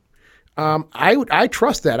good. I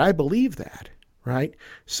trust that. I believe that. Right.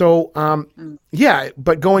 So,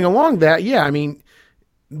 but going along that,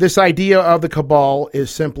 this idea of the cabal is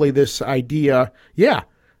simply this idea.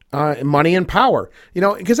 Money and power,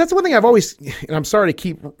 because that's one thing I've always, and I'm sorry to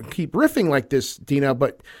keep riffing like this, Dina,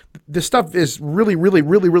 but this stuff is really, really,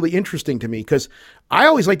 really, really interesting to me, because I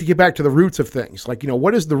always like to get back to the roots of things. Like,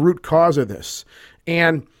 what is the root cause of this?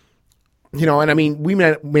 And you know, and I mean, we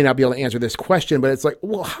may not be able to answer this question, but it's like,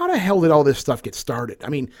 well, how the hell did all this stuff get started? I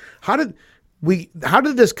mean, how did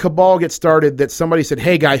this cabal get started that somebody said,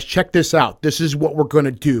 hey guys, check this out. This is what we're going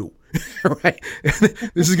to do. Right?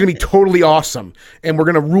 This is going to be totally awesome. And we're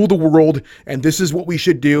going to rule the world. And this is what we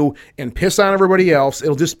should do, and piss on everybody else.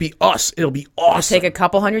 It'll just be us. It'll be awesome. Take a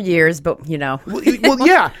couple hundred years, but you know, well,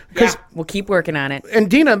 yeah, because we'll keep working on it. And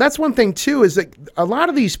Dina, that's one thing too, is that a lot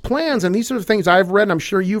of these plans, and these are the things I've read, and I'm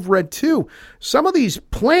sure you've read too, some of these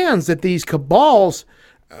plans that these cabals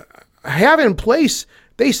have in place,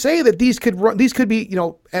 they say that these could be, you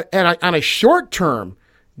know, on a short term,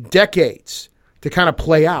 decades to kind of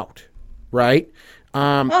play out, right?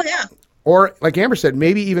 Oh yeah. Or like Amber said,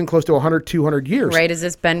 maybe even close to 100, 200 years. Right? Has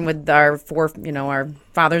this been with our our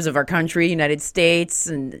fathers of our country, United States,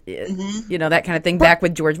 and you know, that kind of thing? Back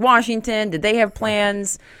with George Washington, did they have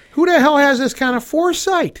plans? Who the hell has this kind of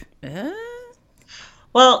foresight?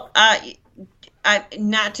 Well,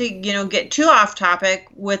 not to get too off topic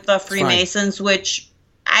with the Freemasons, which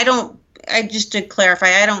just to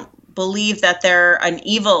clarify, I don't believe that they're an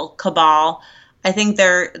evil cabal. I think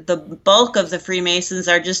the bulk of the Freemasons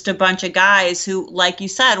are just a bunch of guys who, like you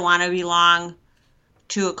said, want to belong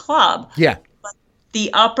to a club. Yeah. But the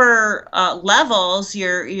upper levels,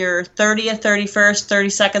 your 30th, 31st,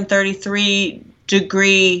 32nd, 33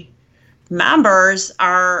 degree members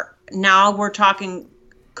are, now we're talking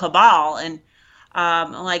cabal. And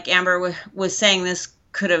like Amber was saying, this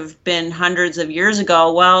could have been hundreds of years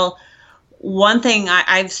ago. Well, one thing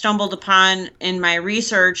I've stumbled upon in my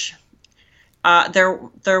research,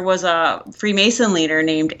 there was a Freemason leader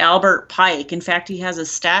named Albert Pike. In fact, he has a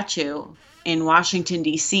statue in Washington,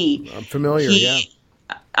 D.C. I'm familiar, yeah.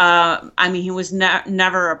 I mean, he was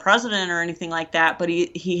never a president or anything like that, but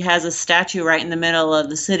he has a statue right in the middle of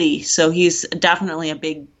the city. So he's definitely a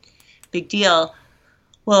big deal.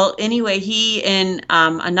 Well, anyway, he and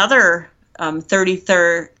another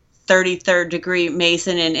 33rd degree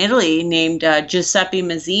Mason in Italy named Giuseppe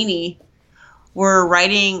Mazzini were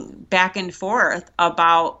writing back and forth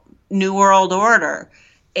about New World Order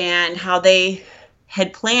and how they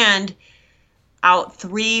had planned out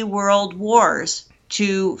 3 world wars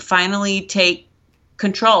to finally take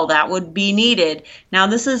control. That would be needed. Now,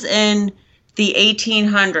 this is in the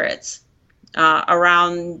 1800s,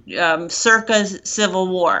 around circa Civil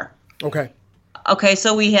War. Okay,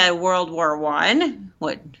 so we had World War I,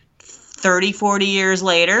 30, 40 years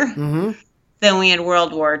later. Mm-hmm. Then we had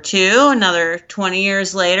World War II, another 20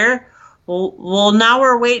 years later. Well, now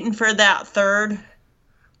we're waiting for that third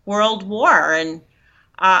World War, and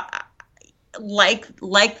like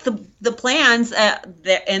the plans,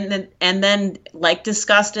 and then like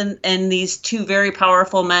discussed in these 2 very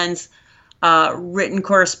powerful men's written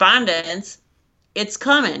correspondence, it's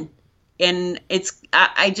coming, and it's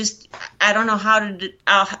I don't know how to.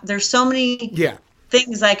 There's so many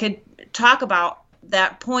things I could talk about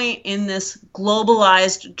that point in this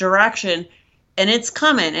globalized direction, and it's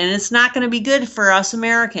coming, and it's not going to be good for us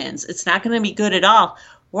Americans. It's not going to be good at all.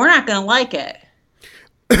 We're not going to like it.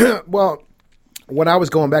 Well, when I was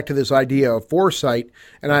going back to this idea of foresight,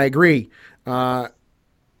 and I agree, I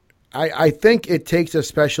think it takes a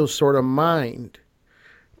special sort of mind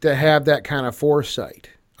to have that kind of foresight.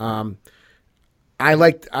 I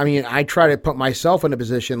try to put myself in a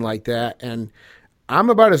position like that, and I'm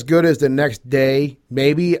about as good as the next day,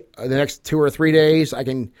 maybe the next 2 or 3 days. I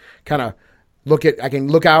can kind of look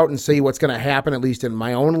out and see what's going to happen, at least in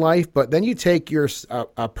my own life. But then you take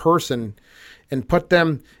a person and put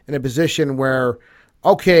them in a position where,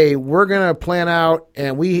 okay, we're going to plan out,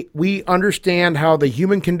 and we understand how the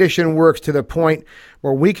human condition works to the point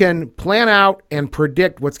where we can plan out and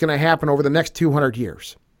predict what's going to happen over the next 200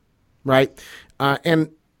 years, right?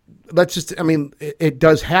 And it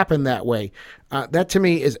does happen that way. That to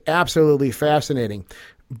me is absolutely fascinating.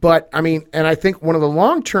 But and I think one of the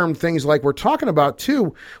long-term things like we're talking about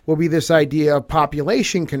too will be this idea of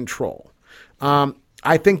population control.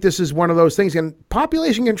 I think this is one of those things. And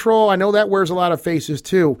population control, I know that wears a lot of faces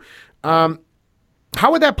too. How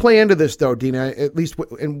would that play into this though, Dina, at least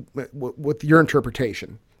with your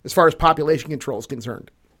interpretation, as far as population control is concerned?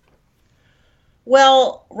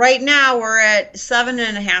 Well, right now we're at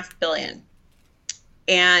 7.5 billion.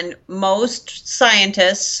 And most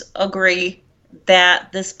scientists agree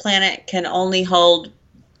that this planet can only hold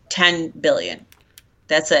 10 billion.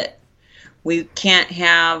 That's it. We can't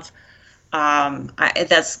have, I'm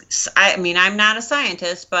not a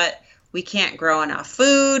scientist, but we can't grow enough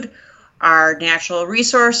food. Our natural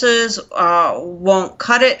resources won't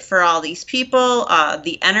cut it for all these people.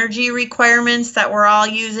 The energy requirements that we're all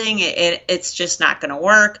using, it's just not going to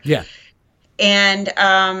work. Yeah. And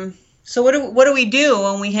So what do we do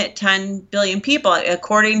when we hit 10 billion people?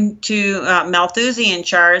 According to Malthusian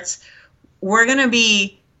charts, we're going to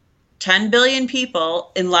be 10 billion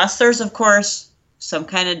people, unless there's, of course, some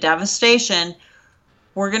kind of devastation.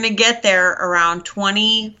 We're going to get there around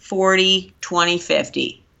 2040,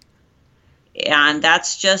 2050. And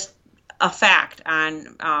that's just a fact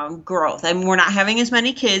on growth. I mean, we're not having as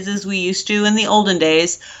many kids as we used to in the olden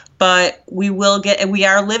days, but we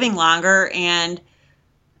are living longer, and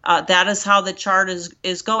that is how the chart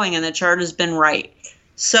is going, and the chart has been right.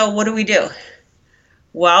 So what do we do?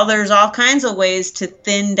 Well, there's all kinds of ways to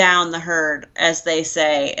thin down the herd, as they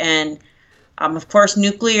say. And, of course,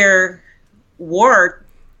 nuclear war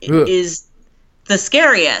is the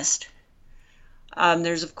scariest.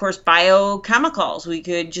 There's, of course, biochemicals. We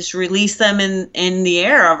could just release them in the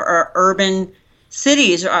air of our urban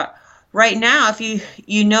cities. Right now, if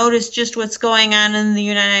you notice just what's going on in the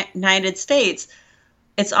United States,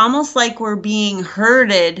 it's almost like we're being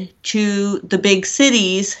herded to the big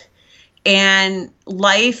cities, and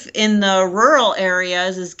life in the rural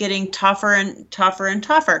areas is getting tougher and tougher and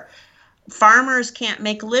tougher. Farmers can't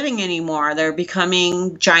make a living anymore. They're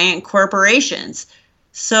becoming giant corporations.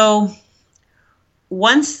 So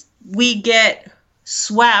once we get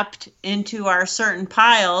swept into our certain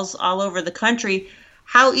piles all over the country,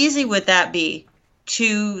 how easy would that be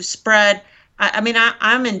to spread? I mean,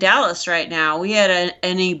 I'm in Dallas right now. We had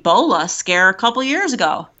an Ebola scare a couple years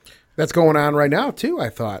ago. That's going on right now, too, I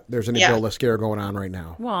thought. There's an Yeah. Ebola scare going on right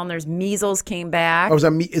now. Well, and there's measles came back. Oh,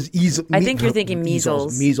 I think you're thinking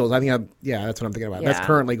measles. Measles. I think, that's what I'm thinking about. That's Yeah.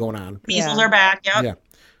 currently going on. Measles Yeah. are back. Yep.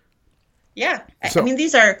 Yeah. Yeah. So- I mean,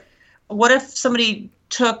 what if somebody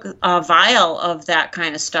took a vial of that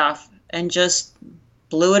kind of stuff and just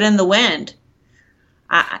blew it in the wind?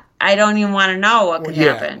 I don't even want to know what could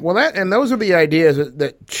happen. Well, those are the ideas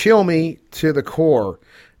that chill me to the core.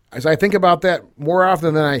 As I think about that more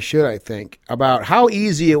often than I should, I think about how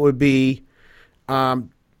easy it would be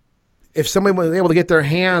if somebody was able to get their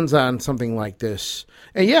hands on something like this.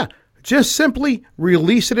 And just simply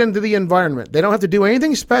release it into the environment. They don't have to do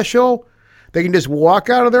anything special. They can just walk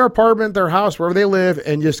out of their apartment, their house, wherever they live,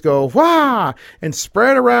 and just go, wah, and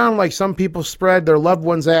spread around like some people spread their loved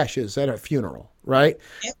one's ashes at a funeral, right?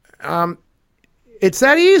 Yep. It's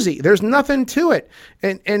that easy. There's nothing to it.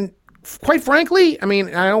 And quite frankly, I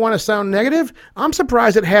mean, I don't want to sound negative. I'm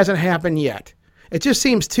surprised it hasn't happened yet. It just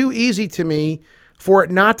seems too easy to me for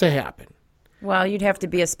it not to happen. Well, you'd have to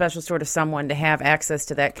be a special sort of someone to have access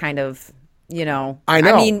to that kind of, I know. I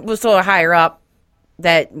mean, we're so higher up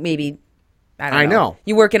that maybe, I don't know. I know.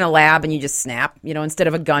 You work in a lab and you just snap. Instead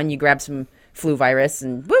of a gun, you grab some flu virus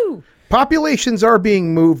and woo. Populations are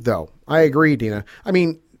being moved, though. I agree, Dina. I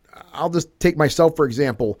mean, I'll just take myself, for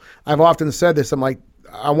example. I've often said this. I'm like,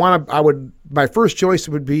 my first choice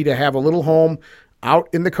would be to have a little home out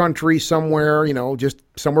in the country somewhere, just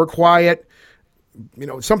somewhere quiet,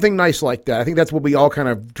 something nice like that. I think that's what we all kind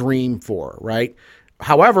of dream for, right?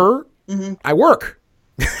 However, I work,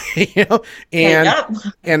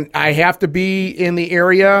 and I have to be in the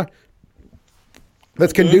area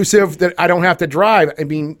that's conducive that I don't have to drive. I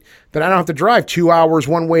mean, that I don't have to drive 2 hours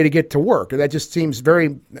one way to get to work. That just seems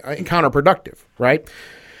very counterproductive, right?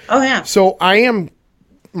 Oh, yeah. So I am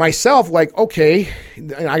myself like, okay,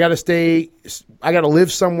 I got to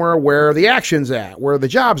live somewhere where the action's at, where the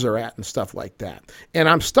jobs are at and stuff like that. And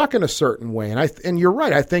I'm stuck in a certain way. And you're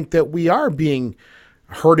right. I think that we are being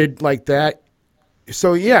herded like that.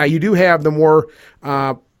 So yeah, you do have the more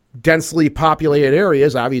densely populated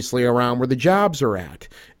areas, obviously, around where the jobs are at.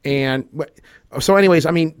 And so anyways,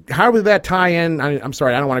 I mean, how would that tie in? I'm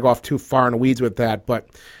sorry, I don't want to go off too far in the weeds with that, but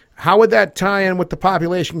how would that tie in with the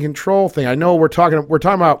population control thing? I know we're talking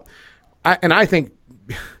about, and I think,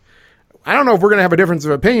 I don't know if we're going to have a difference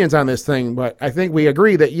of opinions on this thing, but I think we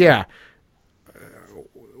agree that,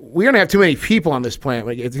 we're going to have too many people on this planet.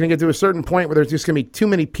 Like, it's going to get to a certain point where there's just going to be too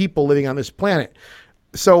many people living on this planet.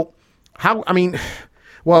 So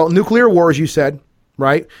nuclear war, as you said,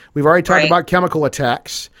 right? We've already talked about chemical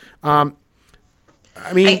attacks. Go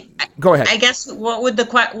ahead. I guess what would the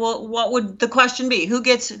question be? Who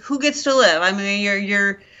gets to live? I mean,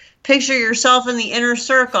 you're picture yourself in the inner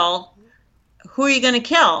circle. Who are you going to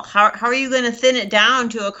kill? How are you going to thin it down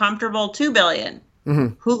to a comfortable 2 billion?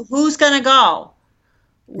 Mm-hmm. Who's going to go?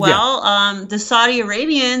 Well, the Saudi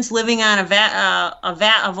Arabians living on a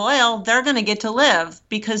vat of oil, they're going to get to live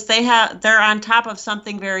because they're on top of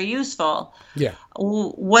something very useful. Yeah.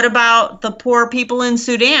 What about the poor people in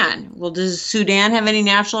Sudan? Well, does Sudan have any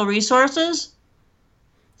natural resources?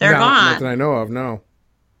 They're gone. Not that I know of, no.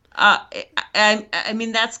 I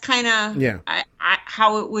mean, that's kind of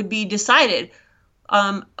how it would be decided.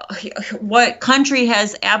 what country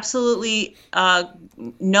has absolutely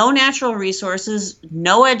no natural resources,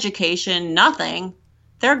 no education, nothing,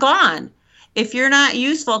 they're gone. If you're not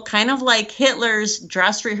useful, kind of like Hitler's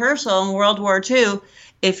dress rehearsal in World War II,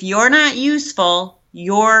 if you're not useful,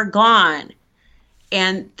 you're gone.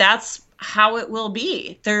 And that's how it will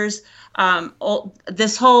be. There's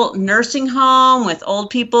this whole nursing home with old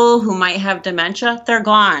people who might have dementia, they're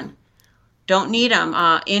gone. Don't need them.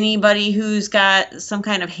 Anybody who's got some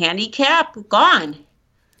kind of handicap, gone.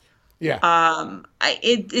 Yeah.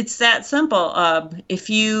 It's that simple. If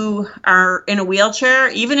you are in a wheelchair,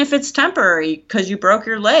 even if it's temporary because you broke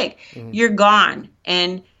your leg, you're gone.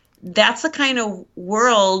 And that's the kind of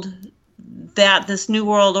world that this New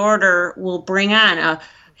World Order will bring on.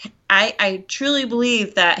 I truly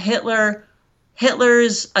believe that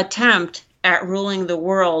Hitler's attempt at ruling the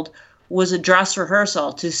world was a dress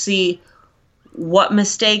rehearsal to see what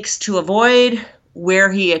mistakes to avoid, where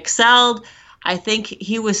he excelled. I think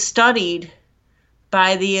he was studied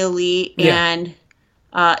by the elite, and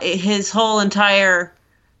his whole entire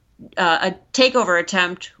takeover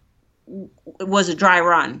attempt was a dry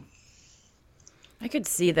run. I could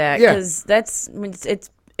see that because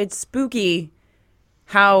it's spooky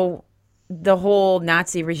how the whole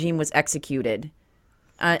Nazi regime was executed.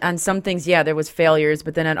 On some things, there was failures,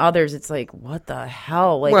 but then on others, it's like, what the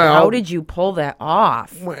hell? Like, how did you pull that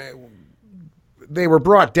off? They were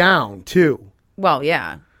brought down too. Well,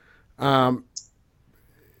 yeah. And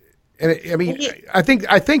I mean, I think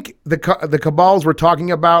the cabals we're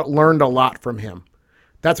talking about learned a lot from him.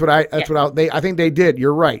 I think they did.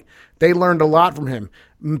 You're right. They learned a lot from him.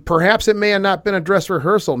 Perhaps it may have not been a dress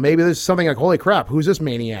rehearsal. Maybe there's something like, holy crap, who's this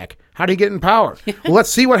maniac? How did he get in power? Well,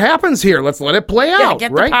 let's see what happens here. Let's let it play out.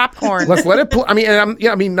 Get right? the popcorn. Let's let it play. I mean,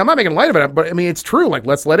 I'm not making light of it, but I mean, it's true. Like,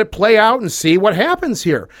 let's let it play out and see what happens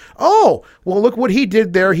here. Oh, well, look what he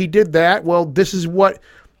did there. He did that. Well, this is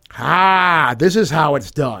how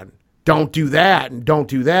it's done. Don't do that and don't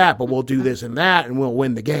do that, but we'll do this and that and we'll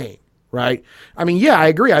win the game. Right. I mean, I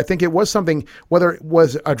agree. I think it was something, whether it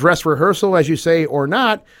was a dress rehearsal, as you say, or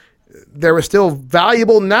not, there was still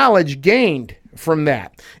valuable knowledge gained from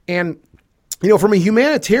that. And, from a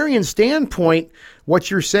humanitarian standpoint,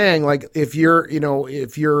 what you're saying, like if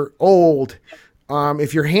you're old,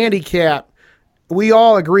 if you're handicapped, we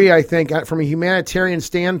all agree, I think, from a humanitarian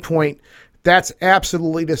standpoint, that's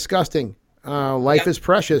absolutely disgusting. Life is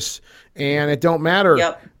precious and it don't matter.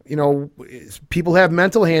 Yep. People have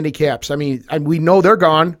mental handicaps. I mean, we know they're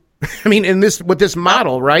gone. I mean, with this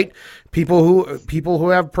model, right? People who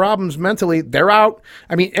have problems mentally, they're out.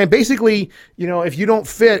 I mean, and basically, if you don't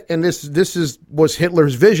fit, and this was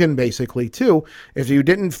Hitler's vision basically too. If you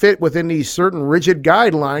didn't fit within these certain rigid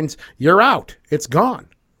guidelines, you're out. It's gone,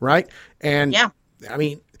 right? And I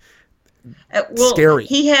mean, scary.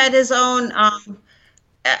 He had his own.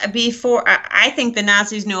 Before, I think the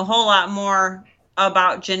Nazis knew a whole lot more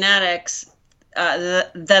about genetics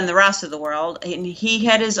than the rest of the world, and he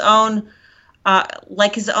had his own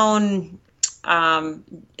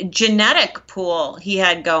genetic pool he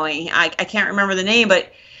had going. I can't remember the name,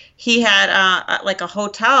 but he had like a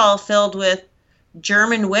hotel filled with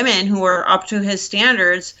German women who were up to his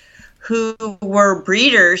standards, who were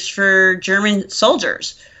breeders for German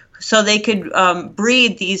soldiers, so they could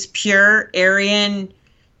breed these pure Aryan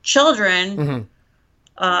children.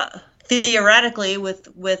 Theoretically, with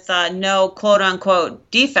no quote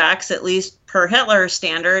unquote defects, at least per Hitler's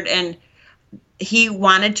standard. And he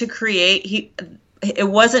wanted to create. It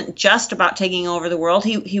wasn't just about taking over the world.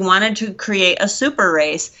 He wanted to create a super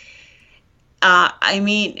race. I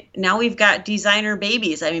mean, now we've got designer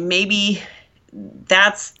babies. I mean, maybe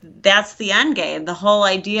that's the end game. The whole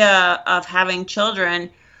idea of having children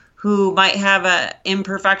who might have a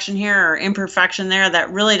imperfection here or imperfection there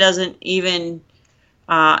that really doesn't even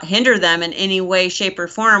hinder them in any way, shape, or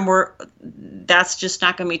form, that's just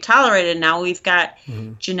not going to be tolerated. Now we've got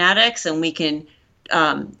genetics, and we can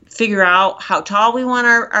figure out how tall we want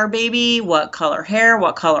our baby, what color hair,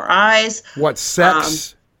 what color eyes, what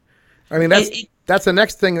sex. I mean, that's the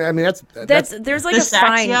next thing. I mean, there's like a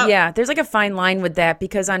fine, there's like a fine line with that,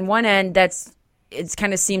 because on one end, it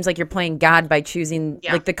kind of seems like you're playing God by choosing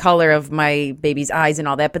like the color of my baby's eyes and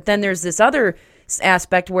all that. But then there's this other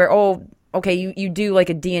aspect where, okay, you do like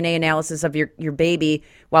a DNA analysis of your baby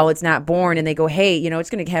while it's not born, and they go, hey, it's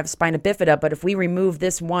going to have spina bifida, but if we remove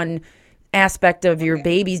this one aspect of your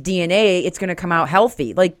baby's DNA, it's going to come out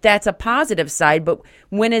healthy. Like, that's a positive side, but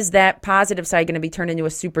when is that positive side going to be turned into a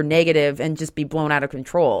super negative and just be blown out of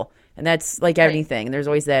control? And that's like anything. There's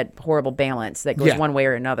always that horrible balance that goes one way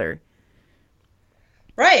or another.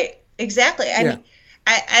 Right. Exactly. I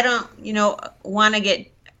I don't, want to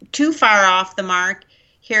get too far off the mark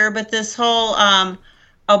here, but this whole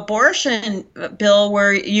abortion bill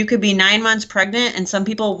where you could be 9 months pregnant and some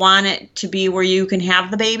people want it to be where you can have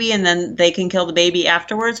the baby and then they can kill the baby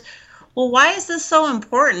afterwards. Well, why is this so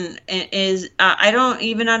important? I don't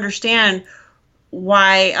even understand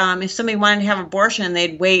why if somebody wanted to have abortion,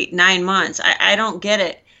 they'd wait 9 months. I don't get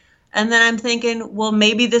it. And then I'm thinking, well,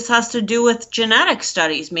 maybe this has to do with genetic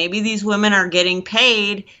studies. Maybe these women are getting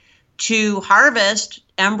paid to harvest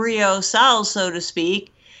embryo cells, so to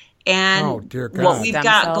speak. And dear God. what we've Stem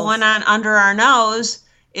got cells. going on under our nose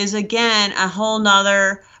is, again, a whole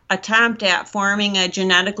nother attempt at forming a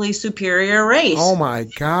genetically superior race. Oh my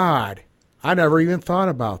God. I never even thought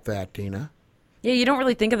about that, Dina. Yeah, you don't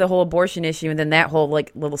really think of the whole abortion issue and then that whole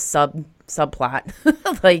like little subplot,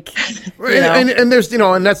 like And there's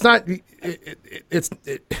and that's not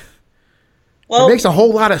it makes a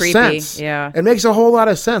whole lot of creepy, sense. yeah. It makes a whole lot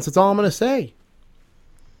of sense. That's all I'm going to say.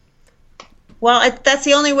 Well, that's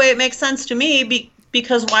the only way it makes sense to me.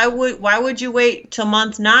 Because why would you wait till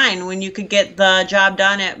month 9 when you could get the job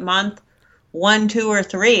done at month 1, 2, or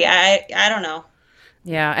 3? I don't know.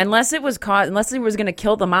 Yeah, unless it was going to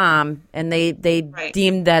kill the mom, and they Right.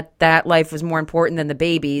 deemed that life was more important than the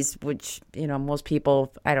baby's, which most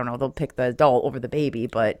people, I don't know, they'll pick the adult over the baby,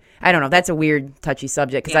 but I don't know. That's a weird, touchy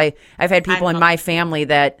subject because Yeah. I've had people in my family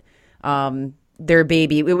that their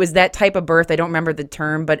baby, it was that type of birth. I don't remember the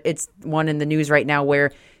term, but it's one in the news right now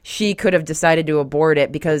where she could have decided to abort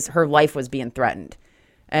it because her life was being threatened,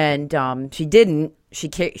 and she didn't. She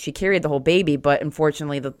carried the whole baby, but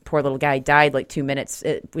unfortunately, the poor little guy died like 2 minutes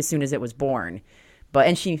as soon as it was born.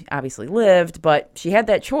 And she obviously lived, but she had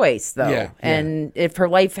that choice though. Yeah. And if her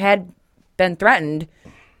life had been threatened,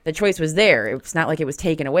 the choice was there. It's not like it was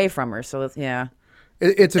taken away from her. So yeah,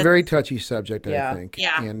 It's a very touchy subject, Yeah. I think.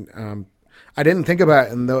 Yeah. And I didn't think about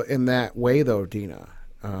it in that way though, Dina.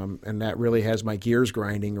 And that really has my gears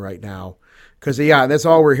grinding right now. Because that's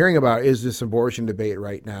all we're hearing about is this abortion debate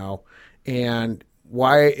right now. And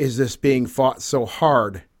why is this being fought so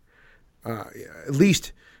hard? At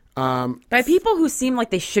least by people who seem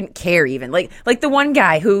like they shouldn't care, even like the one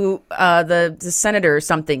guy who the senator or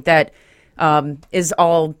something that is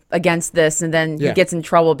all against this, and then Yeah. he gets in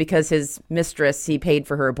trouble because his mistress he paid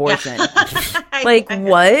for her abortion. Like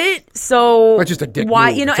what? So That's just a dick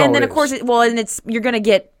why move. That's all and then it of course is. you're gonna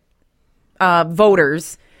get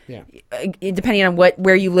voters. Yeah. Depending on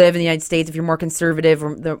where you live in the United States, if you're more conservative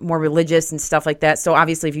or more religious and stuff like that. So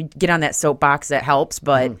obviously, if you get on that soapbox, that helps.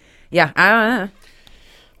 But yeah, I don't know.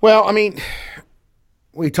 Well, I mean,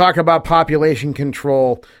 we talk about population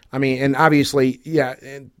control. I mean, and obviously,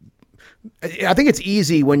 and I think it's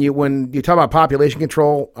easy when you talk about population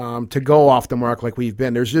control to go off the mark like we've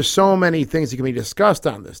been. There's just so many things that can be discussed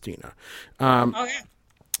on this, Dina.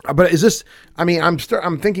 But is this? I mean, I'm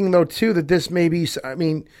thinking though too that this may be. I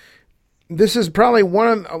mean, this is probably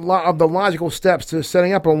one of the logical steps to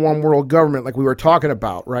setting up a one world government, like we were talking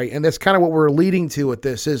about, right? And that's kind of what we're leading to with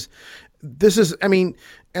this. I mean,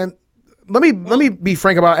 and let me be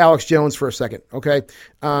frank about Alex Jones for a second, okay?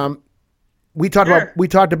 We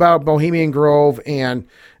talked about Bohemian Grove, and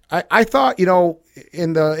I thought in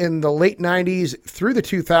the late '90s through the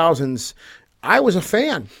 2000s. I was a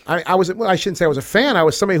fan. I shouldn't say I was a fan. I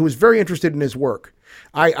was somebody who was very interested in his work.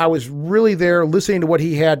 I was really there listening to what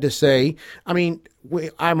he had to say. I mean,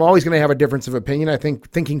 I'm always going to have a difference of opinion. I think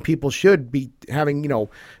thinking people should be having,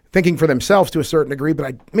 thinking for themselves to a certain degree.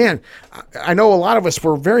 But I know a lot of us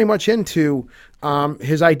were very much into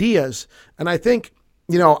his ideas. And I think,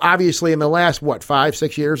 obviously in the last,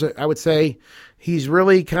 5-6 years, I would say, he's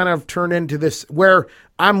really kind of turned into this where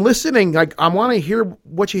I'm listening. Like I want to hear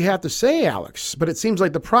what you have to say, Alex. But it seems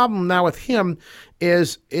like the problem now with him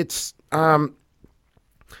is he's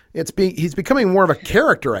becoming more of a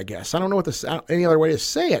character, I guess. I don't know any other way to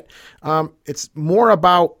say it. It's more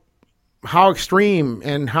about how extreme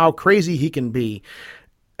and how crazy he can be,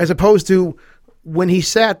 as opposed to when he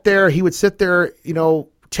sat there. He would sit there,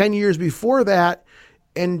 10 years before that,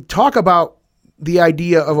 and talk about the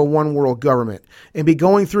idea of a one world government and be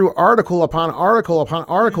going through article upon article upon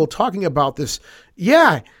article talking about this.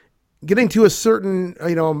 Yeah, getting to a certain,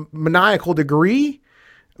 maniacal degree,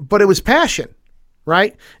 but it was passion,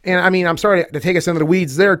 right? And I mean, I'm sorry to take us into the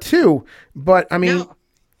weeds there too, but I mean,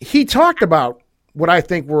 he talked about what I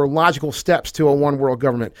think were logical steps to a one world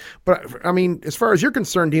government. But I mean, as far as you're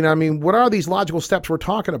concerned, Dina, I mean, what are these logical steps we're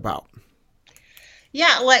talking about?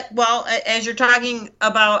 Yeah, as you're talking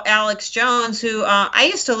about Alex Jones, who I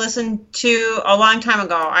used to listen to a long time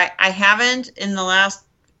ago. I haven't in the last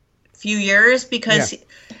few years because,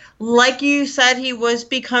 like you said, he was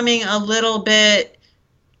becoming a little bit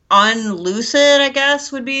unlucid, I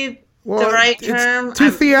guess would be the right term. It's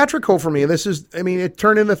too theatrical for me. This is, I mean, it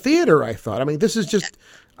turned into theater, I thought. I mean, this is just,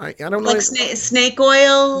 I don't know. Like snake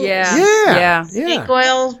oil? Yeah. Snake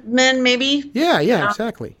oil men, maybe? Yeah,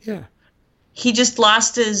 exactly. Yeah. He just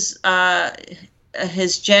lost his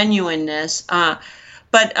genuineness.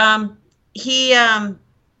 But he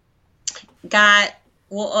got,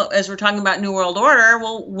 well, as we're talking about New World Order,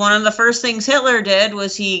 well, one of the first things Hitler did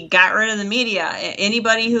was he got rid of the media.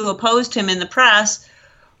 Anybody who opposed him in the press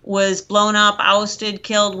was blown up, ousted,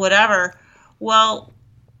 killed, whatever. Well,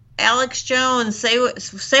 Alex Jones,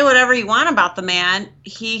 say whatever you want about the man.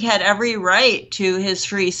 He had every right to his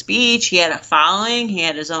free speech. He had a following. He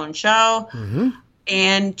had his own show. Mm-hmm.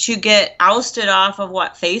 And to get ousted off of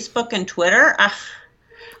Facebook and Twitter,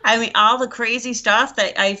 I mean, all the crazy stuff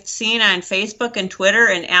that I've seen on Facebook and Twitter,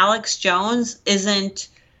 and Alex Jones isn't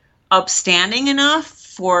upstanding enough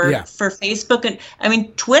for Facebook. And I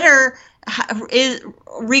mean, Twitter is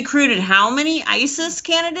recruited how many ISIS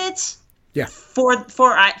candidates? Yeah. For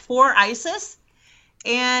ISIS,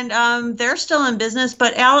 and they're still in business.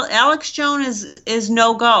 But Alex Jones is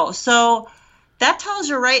no go. So that tells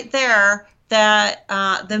you right there that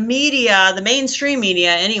the media, the mainstream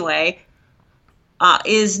media, anyway,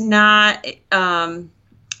 is not. And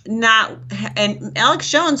Alex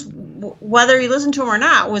Jones, whether you listen to him or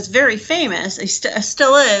not, was very famous. He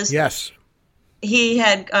still is. Yes. He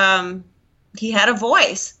had a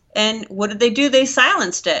voice. And what did they do? They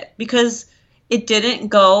silenced it because it didn't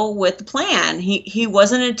go with the plan. He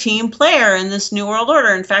wasn't a team player in this New World Order.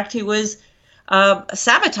 In fact, he was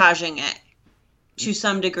sabotaging it to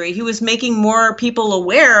some degree. He was making more people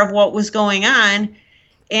aware of what was going on,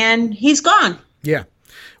 and he's gone. Yeah.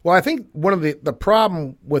 Well, I think one of the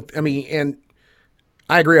problem with, and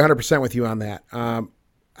I agree 100% with you on that. I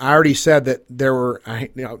already said that there were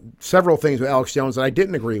several things with Alex Jones that I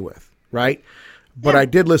didn't agree with, right? But I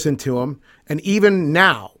did listen to him. And even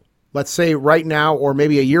now, let's say right now or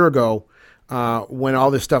maybe a year ago, when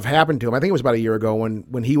all this stuff happened to him, I think it was about a year ago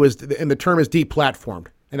when he was, and the term is deplatformed.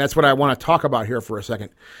 And that's what I want to talk about here for a second.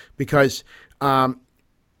 Because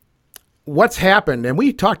what's happened, and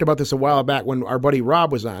we talked about this a while back when our buddy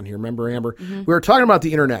Rob was on here. Remember, Amber? Mm-hmm. We were talking about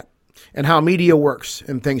the internet and how media works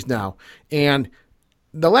and things now. And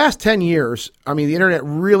the last 10 years, the internet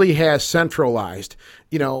really has centralized.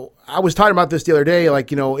 I was talking about this the other day,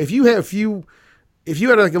 if you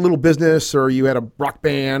had like a little business or you had a rock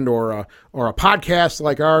band or a podcast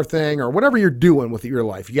like our thing or whatever you're doing with your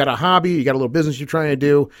life, you got a hobby, you got a little business you're trying to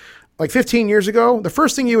do. Like 15 years ago, the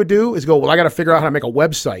first thing you would do is go, well, I got to figure out how to make a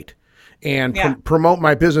website and promote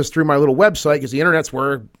my business through my little website because the internet's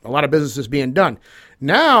where a lot of business is being done.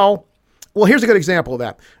 Now, well, here's a good example of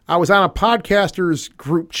that. I was on a podcasters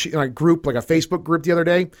group, like a Facebook group the other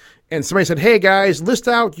day, and somebody said, hey, guys, list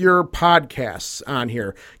out your podcasts on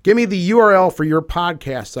here. Give me the URL for your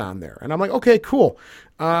podcasts on there. And I'm like, okay, cool.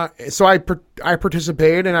 So I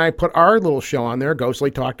participated, and I put our little show on there,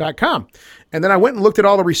 ghostlytalk.com. And then I went and looked at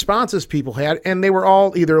all the responses people had, and they were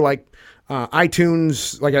all either like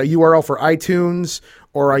iTunes, like a URL for iTunes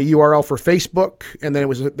or a URL for Facebook, and then it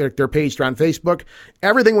was their page on Facebook.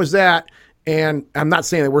 Everything was that. And I'm not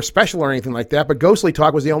saying that we're special or anything like that, but Ghostly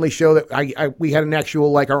Talk was the only show that we had an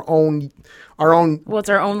actual, like our own. Well, it's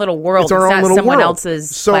our own little world. It's not someone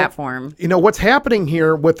else's platform. What's happening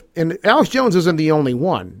here and Alex Jones isn't the only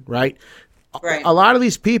one, right? Right. A lot of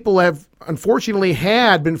these people have unfortunately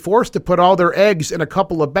been forced to put all their eggs in a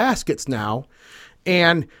couple of baskets now.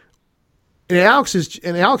 And in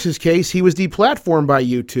Alex's case, he was deplatformed by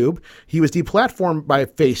YouTube. He was deplatformed by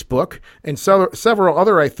Facebook and several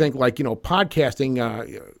other, I think,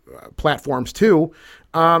 podcasting platforms too.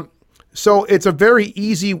 So it's a very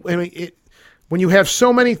easy. When you have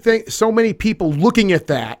so many people looking at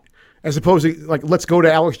that, as opposed to let's go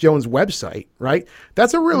to Alex Jones' website, right?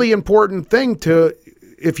 That's a really important thing to.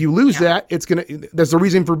 If you lose that, there's a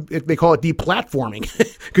reason for they call it deplatforming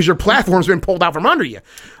because your platform's been pulled out from under you.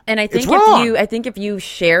 And I think if you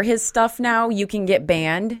share his stuff now, you can get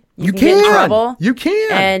banned. You can get in trouble. You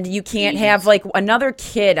can. And you can't have another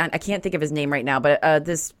kid. I can't think of his name right now, but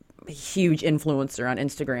this huge influencer on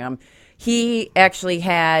Instagram. He actually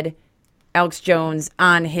had Alex Jones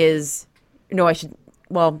on his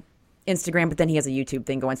Instagram, but then he has a YouTube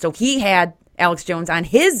thing going. So he had Alex Jones on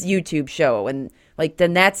his YouTube show, and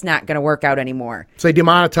then that's not going to work out anymore. So they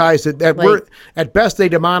demonetized it. At best, they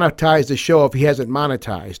demonetized the show if he hasn't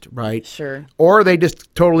monetized, right? Sure. Or they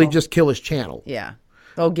just totally just kill his channel. Yeah.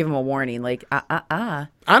 They'll give him a warning, I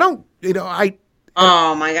don't,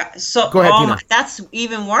 Oh my God. So go ahead, Tina. That's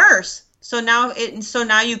even worse. So now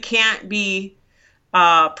you can't be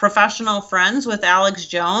professional friends with Alex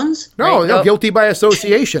Jones. No, Right. no, Nope. guilty by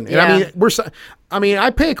association. And Yeah. I mean, I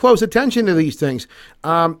pay close attention to these things.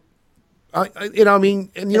 And you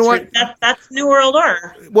know what? That's New World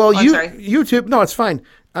Order. Well, I'm sorry. YouTube. No, it's fine.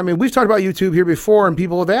 I mean, we've talked about YouTube here before, and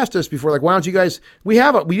people have asked us before, like, why don't you guys? We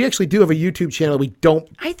actually do have a YouTube channel we don't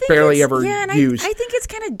I think barely it's- ever yeah, and use. I think it's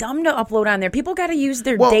kind of dumb to upload on there. People got to use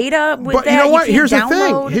their Well, data with but that. you know what? can't Here's download.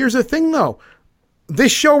 the thing. Here's the thing, though.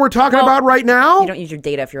 This show we're talking Well, about right now. You don't use your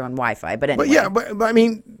data if you're on Wi-Fi, but anyway. But yeah, but I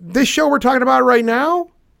mean, this show we're talking about right now.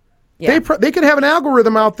 Yeah. They could have an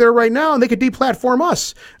algorithm out there right now, and they could deplatform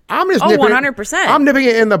us. I'm just Oh, nipping 100%. I'm nipping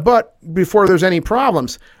it in the butt before there's any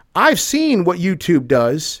problems. I've seen what YouTube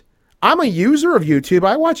does. I'm a user of YouTube.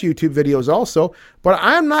 I watch YouTube videos also, but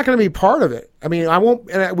I'm not going to be part of it. I mean, I won't.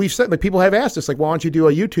 And we've said, like, people have asked us, like, why don't you do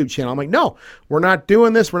a YouTube channel? I'm like, no, we're not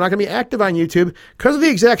doing this. We're not going to be active on YouTube because of the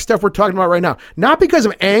exact stuff we're talking about right now. Not because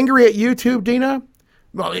I'm angry at YouTube, Dina.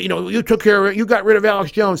 Well, you know, you took care of it. You got rid of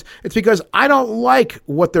Alex Jones. It's because I don't like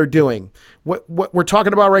what they're doing. What we're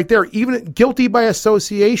talking about right there, even guilty by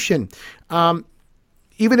association.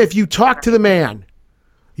 Even if you talk to the man,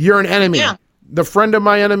 you're an enemy. Yeah. The friend of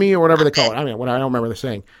my enemy, or whatever they call it. I mean, I don't remember the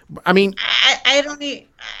saying. I mean, I don't need.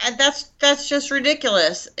 That's just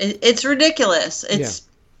ridiculous. It's ridiculous. It's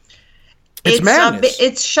madness.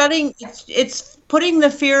 It's putting the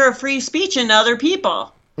fear of free speech into other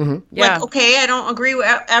people. Yeah. Like, okay, I don't agree with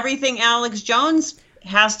everything Alex Jones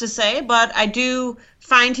has to say, but I do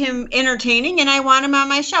find him entertaining and I want him on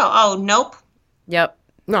my show. Oh, nope. Yep.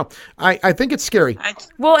 no, I think it's scary.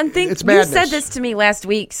 Well, and think It's you madness. said this to me last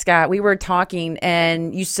week, Scott. We were talking,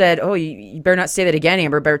 and you said, "Oh, you better not say that again,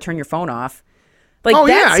 Amber. Better turn your phone off." Like Oh,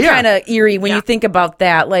 yeah, that's yeah. kind of eerie when Yeah. you think about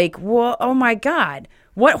that. Like, well, oh my God,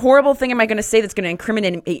 what horrible thing am I going to say that's going to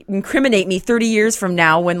incriminate me 30 years from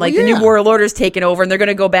now when like the yeah. new world order's taken over, and they're going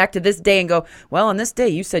to go back to this day and go, well, on this day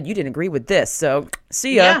you said you didn't agree with this, so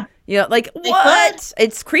see ya. Yeah. Yeah, like what?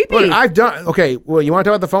 It's creepy. Look, I've done, okay, well, you want to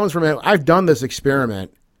talk about the phones for a minute? I've done this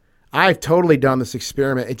experiment. I've totally done this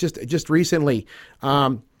experiment. It just recently,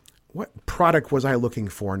 what product was I looking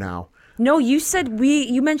for now? No, you said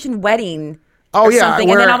you mentioned wedding. Oh, or yeah, something,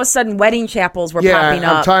 and then where- all of a sudden wedding chapels were Yeah, popping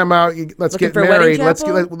I'm up. talking about let's Looking get for a wedding married. Let's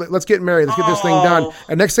chapel? get married. Let's get this thing done.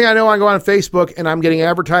 And next thing I know, I go on Facebook and I'm getting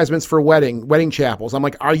advertisements for wedding chapels. I'm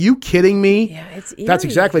like, are you kidding me? Yeah, it's That's eerie.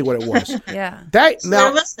 exactly what it was. Yeah. That They're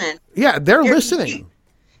now, listening. yeah, they're listening.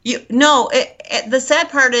 The sad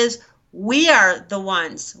part is we are the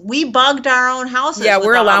ones. We bugged our own houses. Yeah, with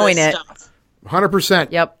we're all allowing this it. stuff.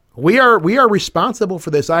 100%. Yep. We are responsible for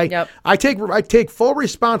this. Yep. I take full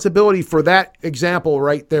responsibility for that example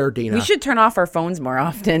right there, Dina. We should turn off our phones more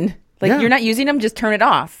often. Like Yeah. you're not using them, just turn it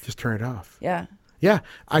off. just turn it off. Yeah. Yeah,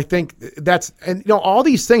 I think that's, and you know, all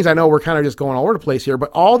these things, I know we're kind of just going all over the place here,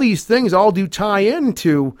 but all these things all do tie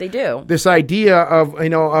into They do. this idea of, you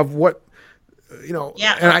know, of what, you know,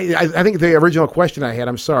 Yeah. and I think the original question I had,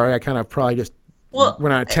 I'm sorry, I kind of probably just Well,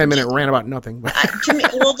 went on a 10-minute rant about nothing. But to me,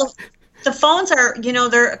 well, the phones are,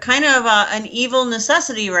 they're kind of an evil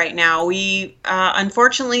necessity right now. We,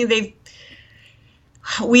 unfortunately,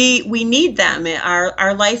 we need them.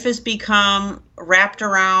 Our life has become wrapped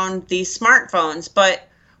around these smartphones, but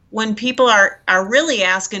when people are really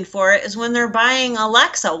asking for it is when they're buying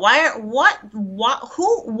Alexa. What?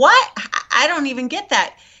 I don't even get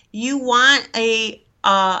that. You want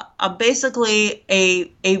basically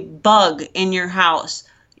a bug in your house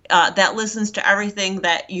that listens to everything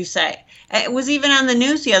that you say. It was even on the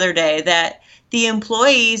news the other day that the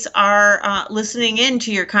employees are listening in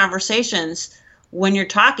to your conversations. When you're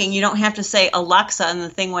talking, you don't have to say Alexa and the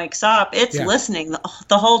thing wakes up. It's listening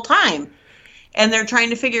the whole time. And they're trying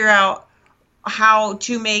to figure out how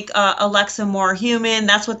to make Alexa more human.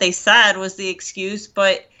 That's what they said was the excuse.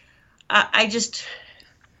 But I just...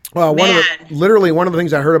 well, Man. literally one of the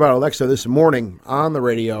things I heard about Alexa this morning on the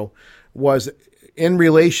radio was in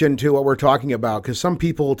relation to what we're talking about, because some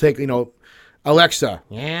people will take, you know, Alexa,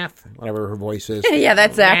 yes, whatever her voice is. Yeah,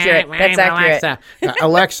 that's accurate. That's accurate.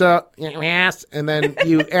 Alexa, yes, and then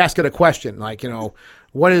you ask it a question like, you know,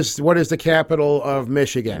 what is the capital of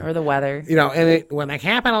Michigan? Or the weather. You know, and when the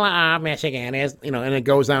capital of Michigan is, you know, and it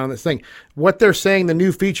goes down this thing. What they're saying, the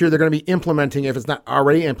new feature they're going to be implementing, if it's not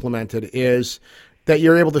already implemented, is that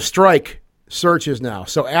you're able to strike searches now.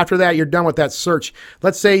 So after that, you're done with that search.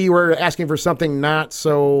 Let's say you were asking for something not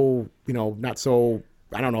so,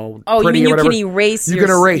 I don't know. Oh, you pretty mean or you whatever. can erase You your...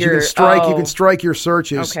 can erase. You your- can strike. You oh, can strike your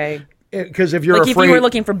searches. Okay. Because if you're Like afraid, if you were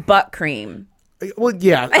looking for butt cream. well,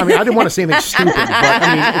 yeah. I mean, I didn't want to say anything stupid, but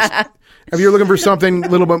I mean, If you're looking for something a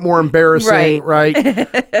little bit more embarrassing, right?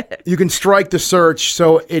 You can strike the search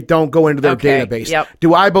so it don't go into their database. Yep.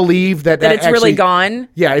 Do I believe that it's actually, really gone?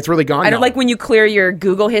 Yeah, it's really gone. I don't like when you clear your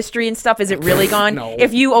Google history and stuff. Is it really gone? No.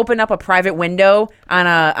 If you open up a private window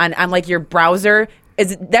on like your browser,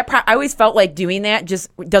 is that I always felt like doing that just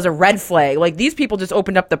does a red flag. Like these people just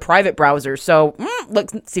opened up the private browser, so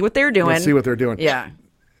let's see what they're doing. Let's see what they're doing. Yeah.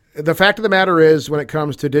 The fact of the matter is, when it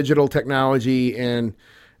comes to digital technology and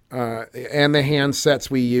the handsets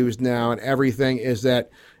we use now and everything, is that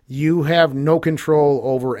you have no control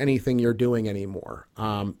over anything you're doing anymore.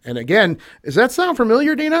 And again, does that sound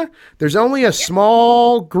familiar, Dina? There's only a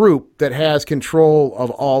small group that has control of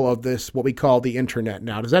all of this, what we call the internet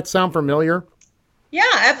now. Does that sound familiar?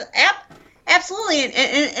 Yeah, absolutely.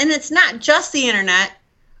 And it's not just the internet.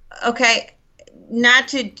 Okay, not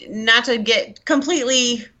to get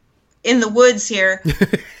completely in the woods here,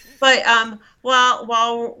 but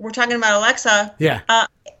while we're talking about Alexa, Yeah.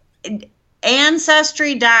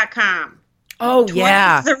 Ancestry.com. Oh,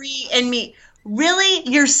 yeah. 23andMe. Really?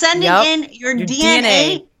 You're sending Yep. in your Your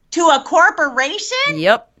DNA DNA. to a corporation?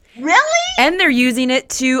 Yep. Really? And they're using it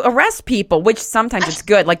to arrest people, which sometimes it's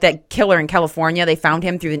good. Like that killer in California, they found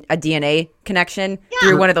him through a DNA connection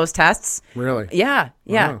through one of those tests. Really? Yeah.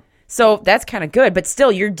 Wow. So that's kind of good. But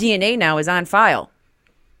still, your DNA now is on file.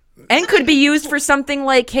 And could be used for something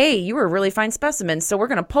like, hey, you were a really fine specimen, so we're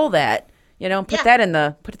going to pull that. Put that in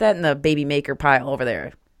the baby maker pile over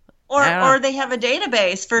there. Or they have a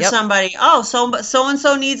database for Yep. somebody. Oh, so and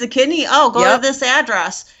so needs a kidney. Oh, go Yep. to this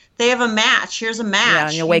address. They have a match. Here's a match. Yeah,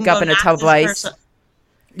 and you'll wake can up go in a knock tub of this ice. person-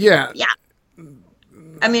 Yeah. Yeah.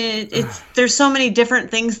 I mean, there's so many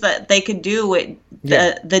different things that they could do with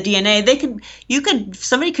the DNA.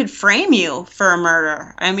 Somebody could frame you for a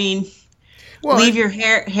murder. I mean, leave your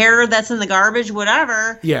hair that's in the garbage,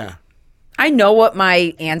 whatever. Yeah. I know what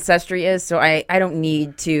my ancestry is, so I don't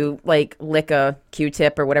need to like lick a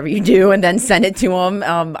Q-tip or whatever you do and then send it to them.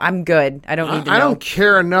 I'm good. I don't need to know. I don't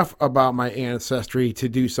care enough about my ancestry to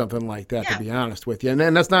do something like that, to be honest with you.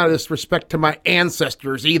 And that's not a disrespect to my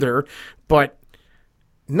ancestors either, but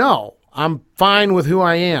no, I'm fine with who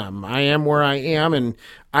I am. I am where I am, and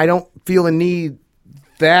I don't feel a need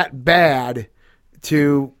that bad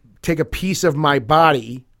to take a piece of my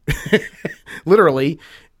body, literally,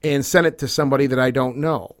 and send it to somebody that I don't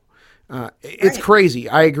know. It's crazy.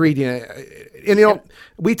 I agree, Dina. And,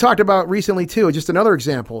 we talked about recently, too, just another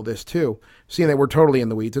example of this, too, seeing that we're totally in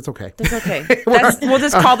the weeds. It's okay. It's okay. We'll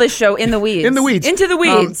just call this show In the Weeds. In the Weeds. Into the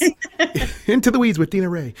Weeds. Into the Weeds with Dina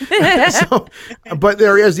Ray. But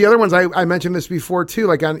there is the other ones. I mentioned this before, too.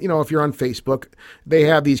 Like, if you're on Facebook, they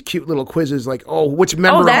have these cute little quizzes like, which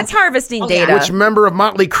member That's harvesting data. which member of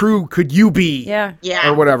Motley Crue could you be? Yeah.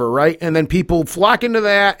 Yeah. Or whatever, right? And then people flock into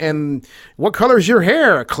that. And what color's your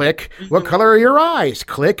hair? Click. What color are your eyes?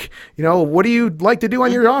 Click. What do you like to do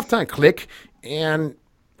on your off time? Click. And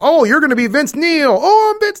you're going to be Vince Neil.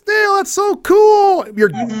 Oh, I'm Vince Neil. That's so cool.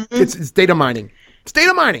 It's data mining. It's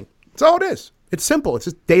data mining. That's all it is. It's simple. It's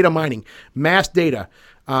just data mining, mass data.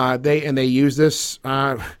 They use this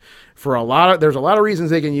for there's a lot of reasons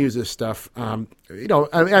they can use this stuff. The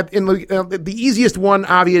easiest one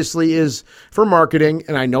obviously is for marketing,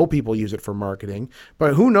 and I know people use it for marketing,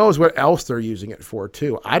 but who knows what else they're using it for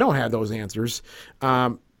too. I don't have those answers.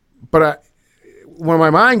 But when my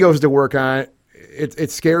mind goes to work on it,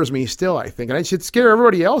 it scares me still, I think. And it should scare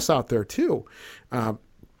everybody else out there too.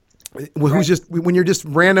 Who's when you're just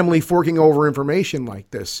randomly forking over information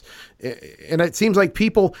like this. And it seems like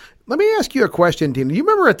people, let me ask you a question, Tina. Do you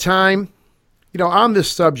remember a time, on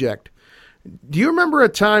this subject, do you remember a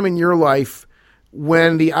time in your life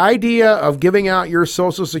when the idea of giving out your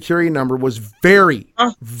social security number was very,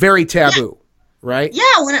 very taboo? Right?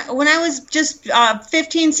 Yeah, when I was just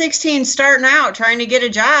 15, 16, starting out, trying to get a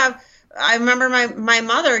job, I remember my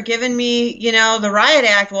mother giving me, the Riot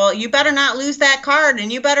Act. Well, you better not lose that card,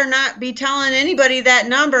 and you better not be telling anybody that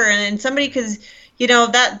number. And somebody, because,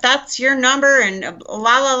 that's your number, and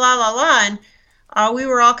la, la, la, la, la. And we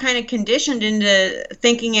were all kind of conditioned into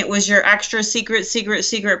thinking it was your extra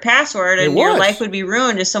secret password, and your life would be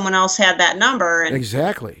ruined if someone else had that number. And,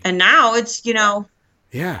 exactly. And now it's,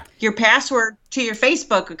 yeah, your password to your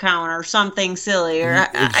Facebook account or something silly. Or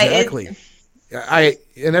exactly.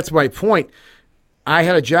 And that's my point. I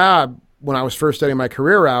had a job when I was first starting my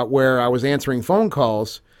career out where I was answering phone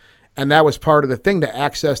calls, and that was part of the thing to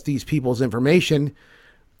access these people's information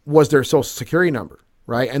was their social security number,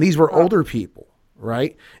 right? And these were older people,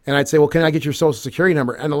 right? And I'd say, well, can I get your social security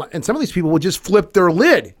number? And some of these people would just flip their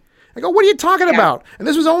lid. I go, what are you talking about? And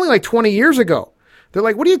this was only like 20 years ago. They're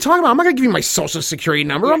like, what are you talking about? I'm not going to give you my social security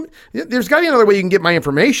number. There's got to be another way you can get my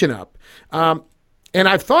information up. And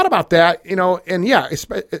I've thought about that, and yeah,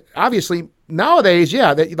 obviously nowadays,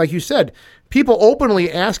 that, like you said, people openly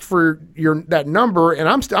ask for that number, and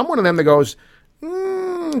I'm one of them that goes,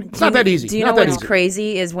 it's not that easy. Do you know what's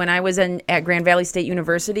crazy is when I was at Grand Valley State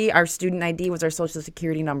University, our student ID was our social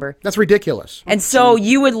security number. That's ridiculous. And so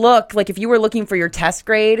you would look, like if you were looking for your test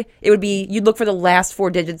grade, you'd look for the last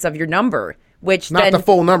 4 digits of your number. Which not the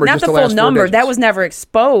full number, not just the the full last 4 number. digits. That was never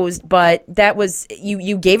exposed, but that was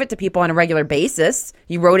you gave it to people on a regular basis.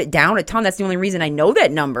 You wrote it down a ton. That's the only reason I know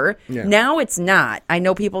that number. Yeah. Now it's not. I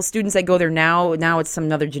know students that go there now. Now it's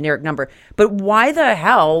some other generic number. But why the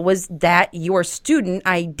hell was that your student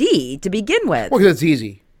ID to begin with? Well, because it's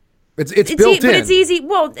easy. It's built in. But it's easy.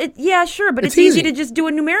 Well, yeah, sure, but it's easy to just do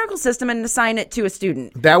a numerical system and assign it to a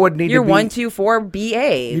student. That would need You're to be 1, 2, 4,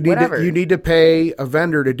 BA. Whatever. You need to pay a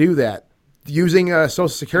vendor to do that. Using a social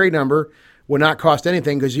security number would not cost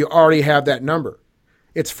anything because you already have that number.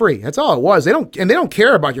 It's free. That's all it was. They don't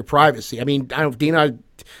care about your privacy. I mean, Dina,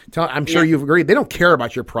 I'm sure you've agreed. They don't care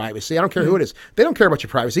about your privacy. I don't care who it is. They don't care about your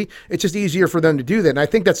privacy. It's just easier for them to do that. And I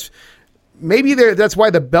think that's why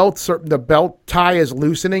the belt tie is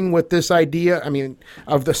loosening with this idea. I mean,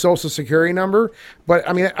 of the social security number. But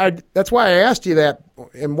I mean, that's why I asked you that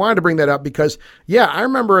and wanted to bring that up because I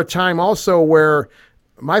remember a time also where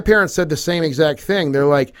my parents said the same exact thing. They're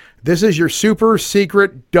like, this is your super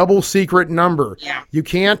secret, double secret number. Yeah. You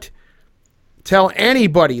can't tell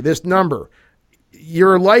anybody this number.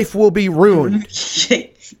 Your life will be ruined.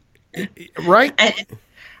 Right?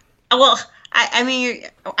 I mean,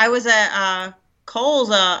 I was at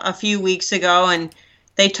Kohl's a few weeks ago, and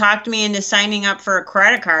they talked me into signing up for a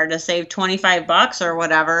credit card to save $25 or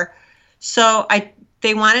whatever. So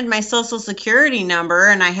they wanted my social security number,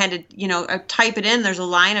 and I had to, type it in. There's a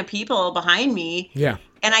line of people behind me. Yeah.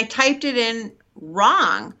 And I typed it in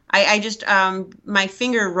wrong. I just, my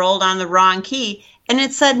finger rolled on the wrong key, and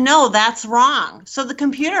it said, no, that's wrong. So the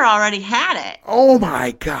computer already had it. Oh,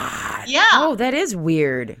 my God. Yeah. Oh, that is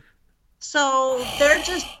weird. So they're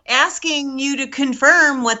just asking you to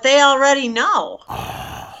confirm what they already know.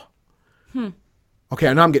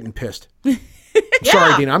 Okay, now I'm getting pissed.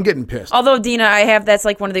 Sorry, Dina, I'm getting pissed. Although, Dina, that's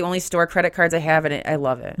like one of the only store credit cards I have, and I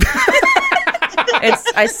love it.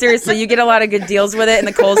 Seriously, you get a lot of good deals with it, and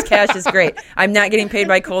the Kohl's Cash is great. I'm not getting paid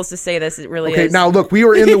by Kohl's to say this. It really is. Okay, now look, we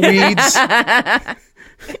were in the weeds.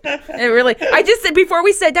 It really. I just said before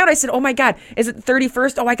we sat down, I said, "Oh my God, is it the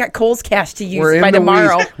 31st? Oh, I got Kohl's Cash to use We're in by the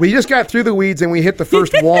tomorrow." Weeds. We just got through the weeds and we hit the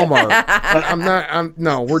first Walmart.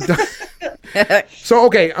 No, we're done. So,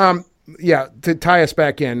 okay, to tie us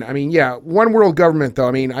back in, I mean, one world government, though.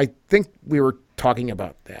 I mean, I think we were talking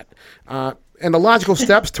about that. And the logical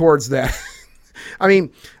steps towards that. I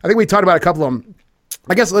mean, I think we talked about a couple of them.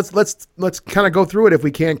 I guess let's kind of go through it if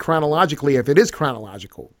we can chronologically, if it is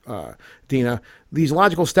chronological, Dina. These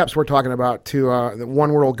logical steps we're talking about to the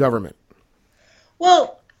one world government.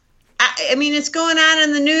 Well, I mean, it's going on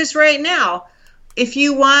in the news right now. If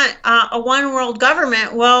you want a one world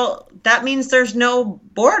government, well, that means there's no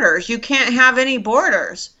borders. You can't have any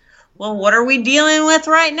borders. Well, what are we dealing with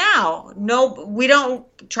right now? No, we don't.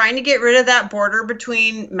 Trying to get rid of that border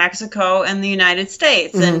between Mexico and the United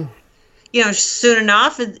States, and soon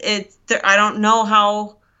enough, I don't know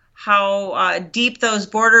how deep those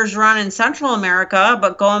borders run in Central America,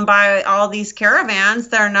 but going by all these caravans,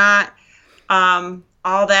 they're not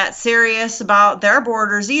all that serious about their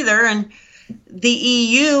borders either. And the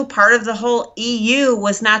EU, part of the whole EU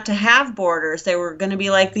was not to have borders. They were going to be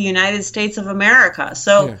like the United States of America.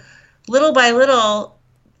 So little by little,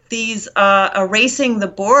 these erasing the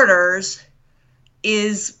borders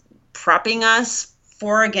is prepping us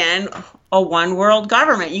for, again, a one world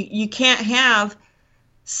government. You can't have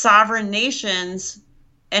sovereign nations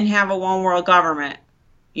and have a one world government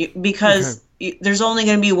because there's only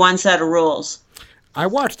going to be one set of rules. I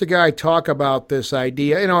watched a guy talk about this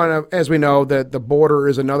idea, and as we know, that the border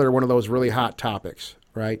is another one of those really hot topics,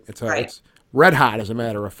 right? It's red hot, as a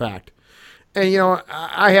matter of fact. And,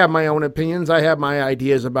 I have my own opinions. I have my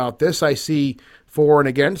ideas about this. I see for and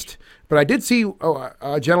against. But I did see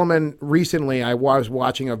a gentleman recently. I was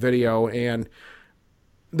watching a video, and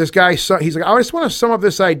this guy, he's like, I just want to sum up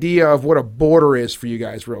this idea of what a border is for you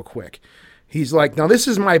guys real quick. He's like, now this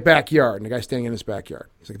is my backyard. And the guy's standing in his backyard.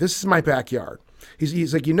 He's like, this is my backyard.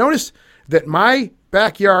 He's like, you notice that my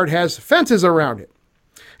backyard has fences around it.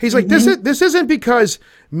 He's like, this isn't because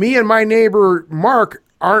me and my neighbor Mark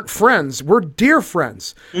aren't friends. We're dear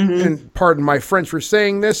friends. And pardon my French for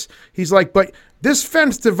saying this. He's like, but this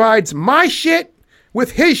fence divides my shit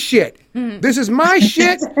with his shit. This is my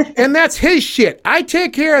shit, and that's his shit. I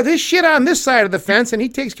take care of this shit on this side of the fence, and he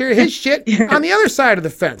takes care of his shit on the other side of the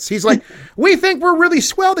fence. He's like, we think we're really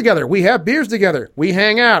swell together. We have beers together. We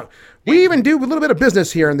hang out. We even do a little bit of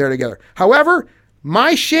business here and there together. However,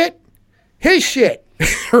 my shit, his shit,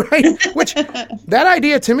 right? Which that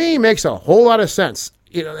idea to me makes a whole lot of sense.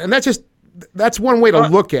 And that's one way to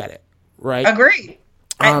look at it, right? Agreed.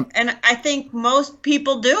 And I think most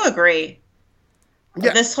people do agree.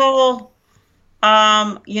 Yeah. This whole,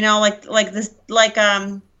 like this,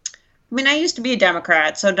 I mean, I used to be a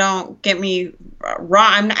Democrat, so don't get me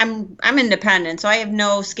wrong. I'm independent, so I have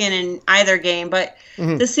no skin in either game. But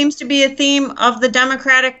this seems to be a theme of the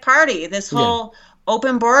Democratic Party. This whole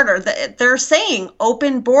open border. They're saying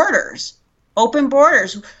open borders. Open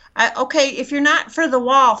borders. Okay, if you're not for the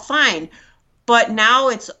wall, fine. But now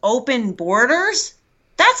it's open borders?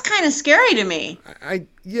 That's kind of scary to me.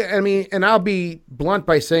 And I'll be blunt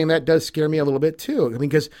by saying that does scare me a little bit too. I mean,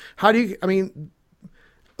 because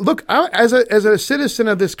look, as a citizen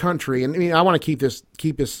of this country, and I mean, I want to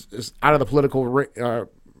keep this as out of the political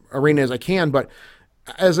arena as I can, but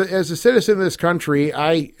as a citizen of this country,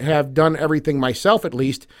 I have done everything myself. At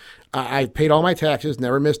least I've paid all my taxes,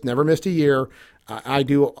 never missed a year. I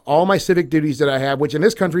do all my civic duties that I have, which in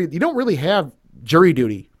this country you don't really have jury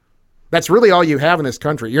duty. That's really all you have in this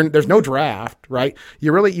country. There's no draft, right?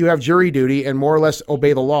 You have jury duty and more or less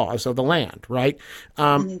obey the laws of the land, right?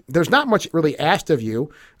 There's not much really asked of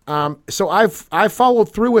you. So I've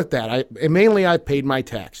followed through with that. Mainly I paid my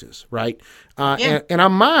taxes, right? And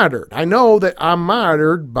I'm monitored. I know that I'm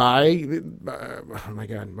monitored by, oh my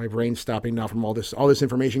God, my brain's stopping now from all this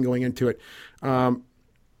information going into it.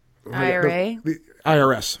 IRA? The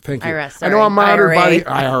IRS, thank you. IRS, sorry. I know I'm monitored by the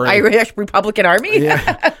IRA. Irish Republican Army?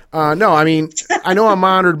 Yeah. No, I mean, I know I'm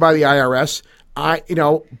monitored by the IRS.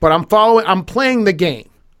 But I'm playing the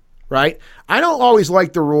game, right? I don't always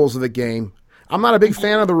like the rules of the game. I'm not a big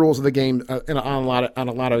fan of the rules of the game on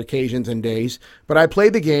a lot of occasions and days, but I play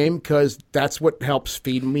the game because that's what helps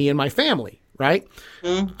feed me and my family, right?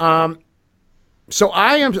 So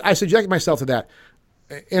I subject myself to that.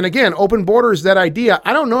 And again, open borders, that idea,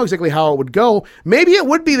 I don't know exactly how it would go. Maybe it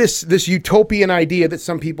would be this utopian idea that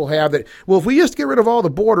some people have that, well, if we just get rid of all the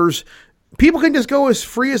borders, people can just go as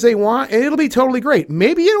free as they want and it'll be totally great.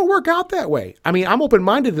 Maybe it'll work out that way. I mean, I'm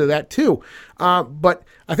open-minded to that too. But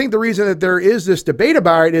I think the reason that there is this debate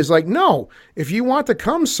about it is like, no, if you want to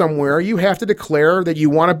come somewhere, you have to declare that you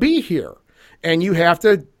want to be here. And you have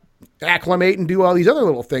to acclimate and do all these other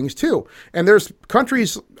little things too. And there's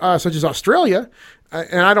countries such as Australia,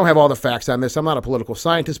 and I don't have all the facts on this. I'm not a political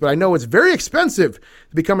scientist, but I know it's very expensive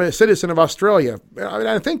to become a citizen of Australia.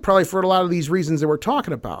 I think probably for a lot of these reasons that we're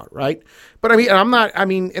talking about, right? But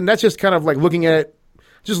and that's just kind of like looking at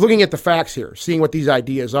the facts here, seeing what these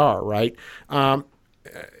ideas are, right?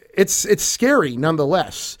 It's scary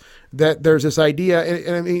nonetheless that there's this idea,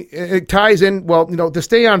 and I mean, it ties in, well, to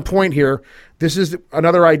stay on point here, this is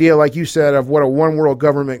another idea, like you said, of what a one world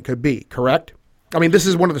government could be, correct? I mean, this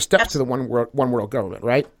is one of the steps to the one world government,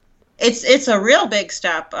 right? It's a real big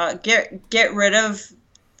step. Get rid of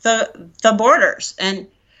the borders, and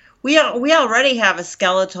we already have a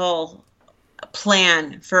skeletal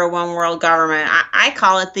plan for a one world government. I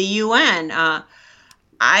call it the UN.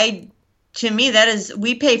 To me, that is,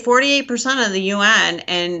 we pay 48% of the UN,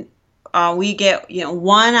 and we get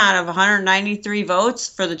 1 out of 193 votes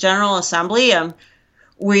for the General Assembly.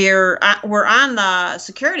 We're on the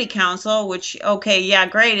Security Council, which, okay, yeah,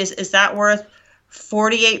 great. Is that worth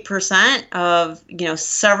 48% of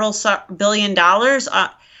several billion dollars?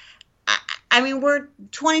 I mean, we're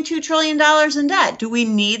 $22 trillion in debt. Do we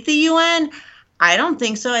need the UN? I don't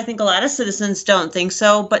think so. I think a lot of citizens don't think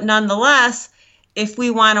so. But nonetheless, if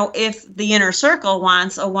the inner circle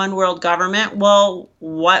wants a one world government, well,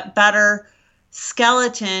 what better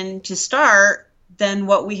skeleton to start than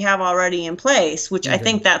what we have already in place, which I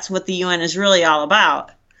think that's what the UN is really all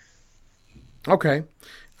about. Okay.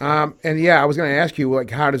 And yeah, I was going to ask you,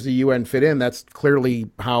 like, how does the UN fit in? That's clearly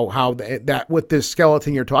how that with this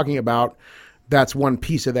skeleton you're talking about, that's one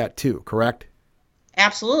piece of that too, correct?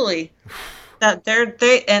 Absolutely. That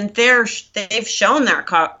they've shown their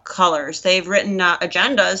colors. They've written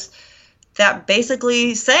agendas that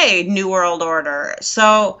basically say New World Order.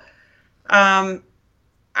 So,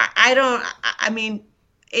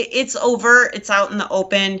 it's overt. It's out in the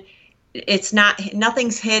open.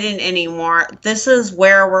 Nothing's hidden anymore. This is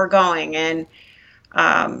where we're going. And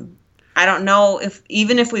I don't know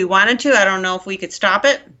even if we wanted to, I don't know if we could stop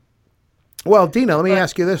it. Well, Dina, let me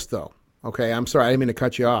ask you this though. Okay. I'm sorry. I didn't mean to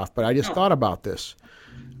cut you off, but I just thought about this.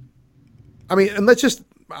 I mean, and let's just,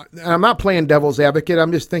 I'm not playing devil's advocate.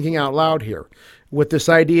 I'm just thinking out loud here with this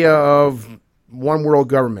idea of one world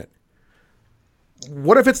government.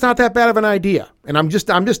 What if it's not that bad of an idea? And I'm just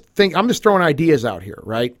throwing ideas out here,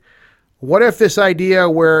 right? What if this idea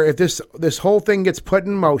where if this whole thing gets put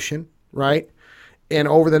in motion, right? And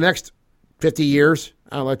over the next 50 years,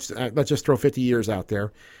 let's just throw 50 years out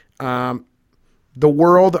there. The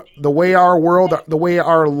way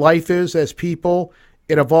our life is as people,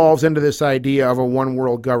 it evolves into this idea of a one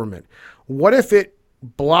world government. What if it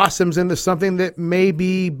blossoms into something that may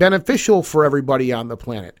be beneficial for everybody on the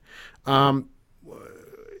planet? Has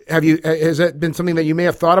that been something that you may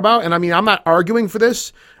have thought about? And I mean, I'm not arguing for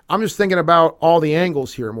this. I'm just thinking about all the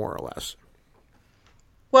angles here, more or less.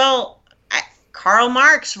 Well, Karl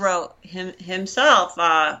Marx wrote himself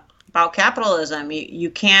about capitalism. You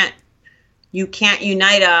can't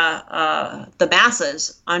unite the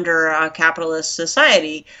masses under a capitalist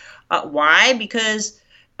society. Why? Because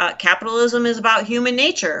capitalism is about human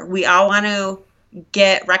nature. We all want to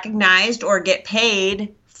get recognized or get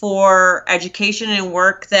paid for education and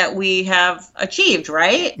work that we have achieved,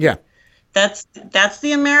 right? Yeah. That's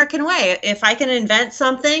the American way. If I can invent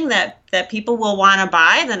something that people will want to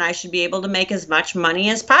buy, then I should be able to make as much money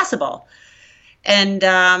as possible. And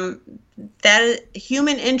that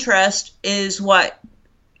human interest is what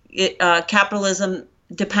capitalism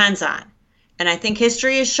depends on. And I think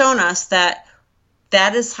history has shown us that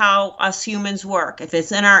is how us humans work. If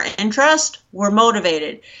it's in our interest, we're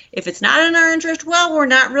motivated. If it's not in our interest, well, we're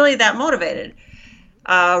not really that motivated,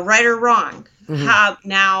 right or wrong. Mm-hmm.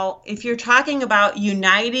 Now, if you're talking about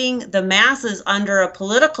uniting the masses under a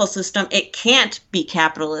political system, it can't be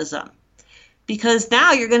capitalism, because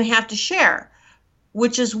now you're going to have to share,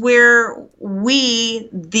 which is where I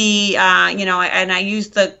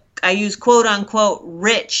use quote unquote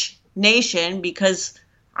rich nation, because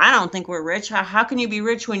I don't think we're rich. How can you be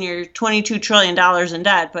rich when you're $22 trillion in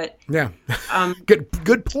debt? But yeah,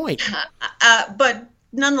 good point. But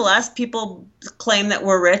nonetheless, people claim that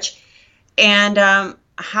we're rich. And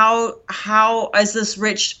how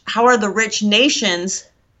are the rich nations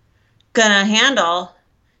gonna handle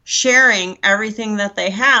sharing everything that they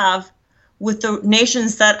have with the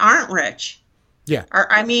nations that aren't rich? Yeah.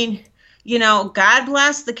 I mean, God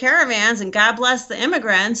bless the caravans and God bless the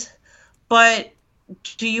immigrants, but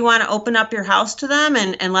do you want to open up your house to them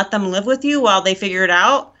and let them live with you while they figure it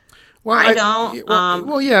out? Well, I don't.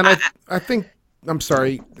 Yeah, and I think, I'm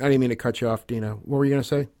sorry, I didn't mean to cut you off, Dina. What were you going to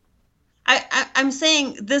say? I'm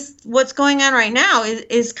saying what's going on right now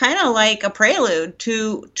is kind of like a prelude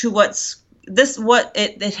to what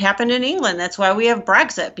happened in England. That's why we have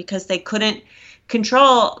Brexit, because they couldn't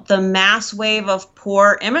control the mass wave of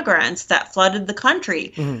poor immigrants that flooded the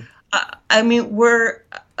country. Mm-hmm. I mean,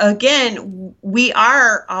 we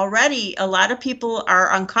are already, a lot of people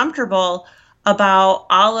are uncomfortable about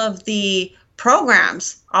all of the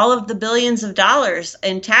programs, all of the billions of dollars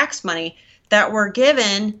in tax money that were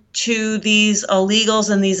given to these illegals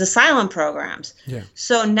and these asylum programs. Yeah.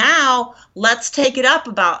 So now let's take it up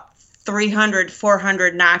about 300,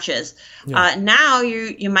 400 notches. Yeah. Now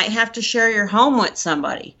you might have to share your home with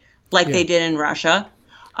somebody like they did in Russia.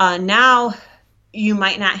 Now you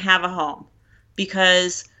might not have a home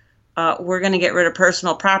because we're going to get rid of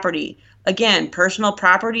personal property. Again, personal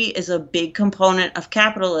property is a big component of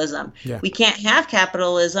capitalism. Yeah. We can't have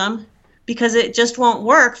capitalism because it just won't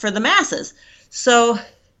work for the masses. So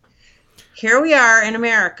here we are in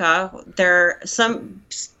America.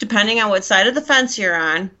 Depending on what side of the fence you're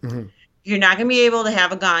on, mm-hmm. You're not going to be able to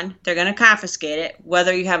have a gun. They're going to confiscate it.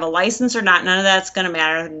 Whether you have a license or not, none of that's going to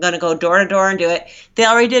matter. They're going to go door to door and do it. They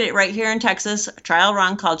already did it right here in Texas, a trial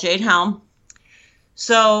run called Jade Helm.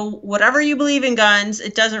 So whatever you believe in guns,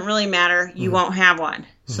 it doesn't really matter. You won't have one.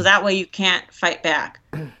 So that way you can't fight back.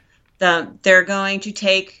 They're going to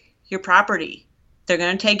take your property. They're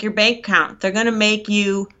going to take your bank account. They're going to make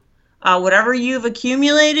you, whatever you've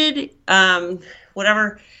accumulated,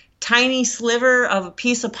 whatever tiny sliver of a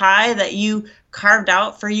piece of pie that you carved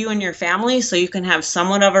out for you and your family so you can have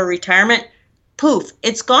somewhat of a retirement, poof,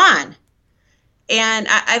 it's gone. And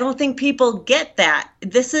I don't think people get that.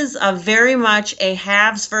 This is a very much a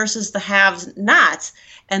haves versus the have-nots.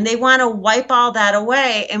 And they want to wipe all that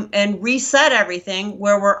away and reset everything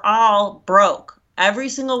where we're all broke. Every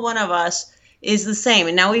single one of us is the same.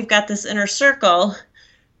 And now we've got this inner circle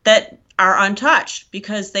that are untouched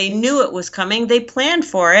because they knew it was coming. They planned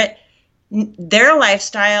for it. Their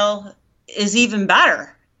lifestyle is even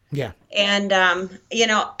better. Yeah. And, and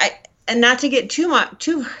not to get too much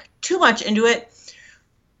into it,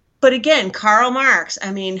 but again, Karl Marx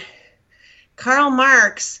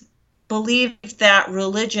believed that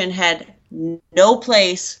religion had no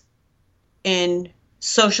place in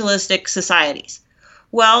socialistic societies.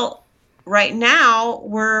 Well, right now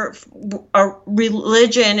we're a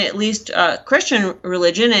religion, at least Christian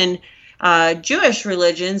religion and Jewish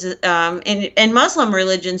religions, and Muslim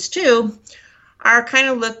religions too, are kind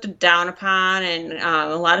of looked down upon, and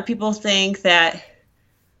a lot of people think that,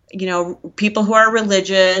 you know, people who are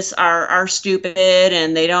religious are stupid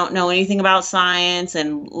and they don't know anything about science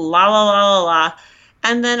and la la la la la.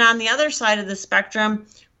 And then on the other side of the spectrum,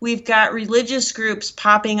 we've got religious groups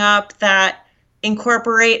popping up that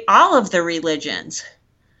incorporate all of the religions.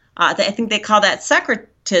 I think they call that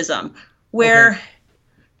syncretism, where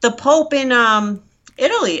the Pope in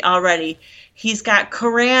Italy already, he's got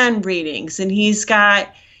Quran readings, and he's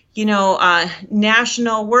got, you know,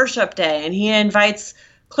 National Worship Day, and he invites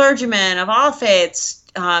clergymen of all faiths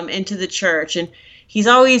into the church, and he's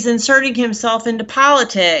always inserting himself into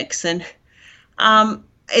politics. And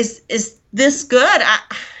is this good?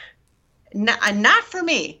 Not for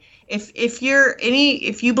me. If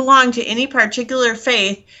you belong to any particular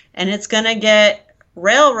faith and it's going to get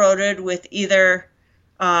railroaded with either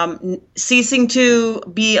ceasing to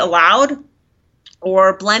be allowed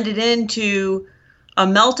or blended into a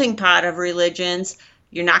melting pot of religions,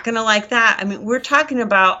 you're not going to like that. I mean, we're talking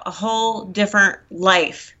about a whole different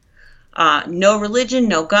life. No religion,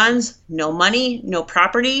 no guns, no money, no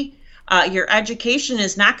property. Your education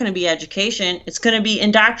is not going to be education. It's going to be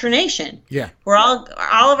indoctrination. Yeah. We're all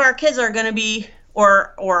of our kids are going to be,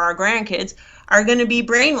 or our grandkids are going to be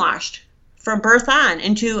brainwashed from birth on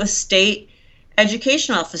into a state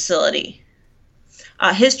educational facility.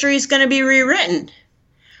 History is going to be rewritten.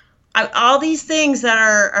 All these things that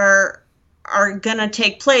are going to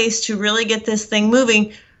take place to really get this thing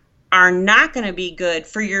moving are not going to be good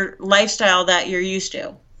for your lifestyle that you're used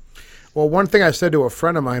to. Well, one thing I said to a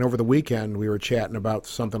friend of mine over the weekend, we were chatting about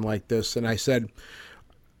something like this, and I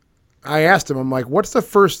asked him, I'm like, what's the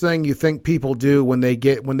first thing you think people do when they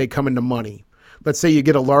come into money? Let's say you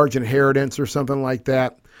get a large inheritance or something like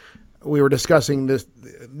that. We were discussing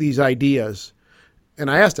these ideas,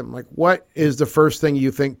 and I asked him, like, what is the first thing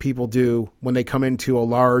you think people do when they come into a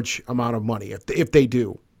large amount of money, if they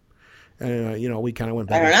do? And, you know, we kind of went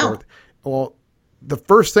back and forth. Well, the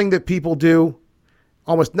first thing that people do,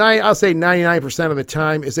 I'll say 99% of the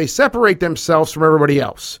time, is they separate themselves from everybody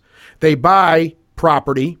else. They buy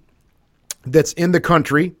property that's in the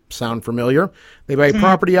country. Sound familiar? They buy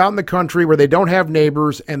property out in the country where they don't have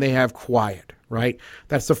neighbors and they have quiet, right?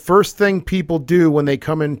 That's the first thing people do when they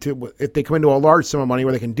come into, if they come into a large sum of money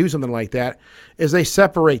where they can do something like that, is they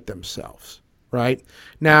separate themselves, right?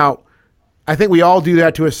 Now, I think we all do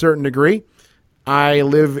that to a certain degree. I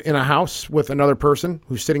live in a house with another person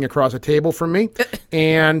who's sitting across a table from me,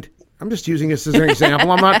 and I'm just using this as an example.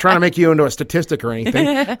 I'm not trying to make you into a statistic or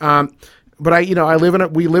anything. But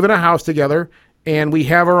we live in a house together, and we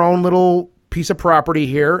have our own little piece of property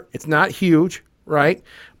here. It's not huge, right?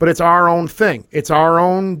 But it's our own thing. It's our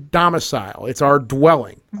own domicile. It's our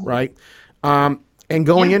dwelling, right? And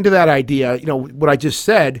going into that idea, you know, what I just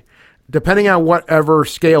said, depending on whatever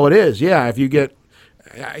scale it is, if you get,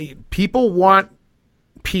 people want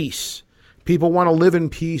peace. People want to live in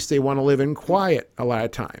peace. They want to live in quiet a lot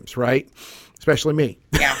of times, right? Especially me.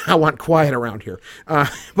 Yeah. I want quiet around here.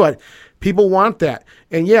 But people want that.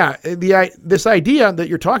 And this idea that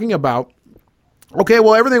you're talking about, okay,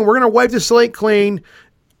 well, everything, we're going to wipe the slate clean.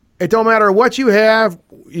 It don't matter what you have.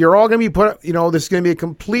 You're all going to be this is going to be a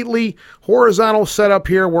completely horizontal setup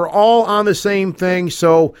here. We're all on the same thing.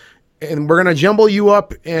 So, and we're going to jumble you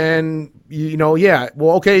up and, so you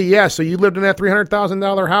lived in that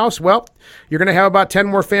 $300,000 house. Well, you're going to have about 10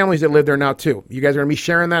 more families that live there now too. You guys are going to be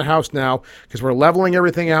sharing that house now because we're leveling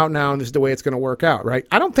everything out now, and this is the way it's going to work out, right?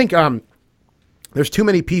 I don't think there's too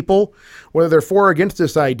many people, whether they're for or against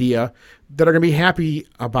this idea, that are going to be happy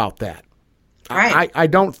about that. Right. I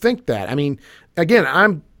don't think that. I mean, again,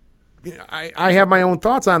 I have my own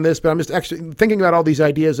thoughts on this, but I'm just actually thinking about all these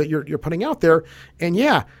ideas that you're putting out there, and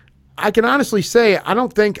I can honestly say I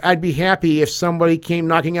don't think I'd be happy if somebody came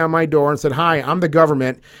knocking on my door and said, "Hi, I'm the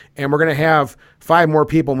government, and we're going to have 5 more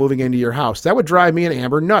people moving into your house." That would drive me and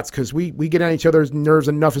Amber nuts because we get on each other's nerves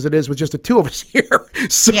enough as it is with just the 2 of us here.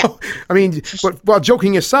 So, I mean, but while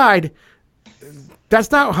joking aside, that's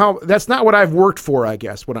not what I've worked for, I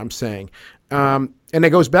guess, what I'm saying. And it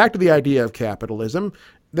goes back to the idea of capitalism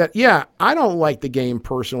that, I don't like the game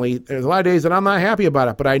personally. There's a lot of days that I'm not happy about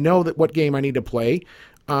it, but I know that what game I need to play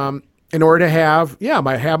in order to have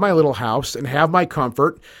my little house and have my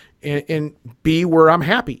comfort and be where I'm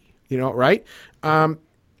happy, right? I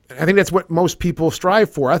think that's what most people strive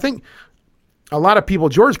for. I think a lot of people,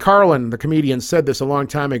 George Carlin, the comedian, said this a long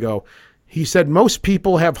time ago. He said, most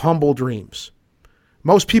people have humble dreams.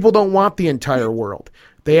 Most people don't want the entire world.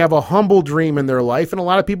 They have a humble dream in their life. And a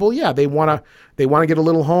lot of people, yeah, they want to get a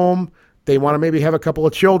little home. They want to maybe have a couple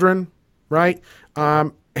of children, right?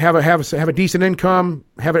 Have a decent income,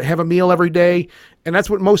 have a meal every day. And that's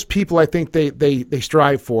what most people, I think, they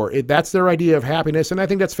strive for. That's their idea of happiness. And I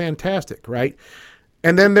think that's fantastic, right?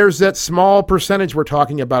 And then there's that small percentage we're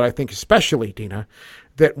talking about, I think, especially, Dina,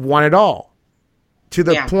 that want it all to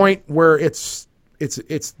the point where it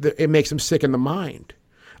makes them sick in the mind.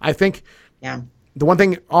 I think the one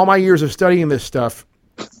thing, all my years of studying this stuff,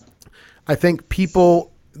 I think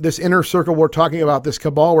people, this inner circle we're talking about, this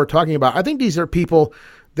cabal we're talking about, I think these are people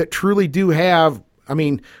that truly do have, I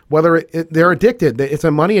mean, whether they're addicted, it's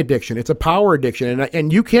a money addiction, it's a power addiction,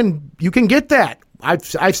 and you can get that.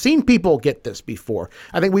 I've seen people get this before.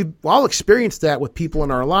 I think we've all experienced that with people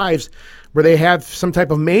in our lives where they have some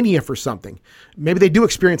type of mania for something. Maybe they do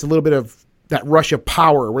experience a little bit of that rush of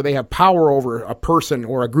power where they have power over a person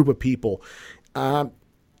or a group of people. And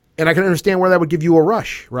I can understand where that would give you a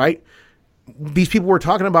rush, right? These people we're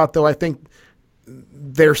talking about, though, I think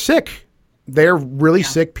they're sick. They're really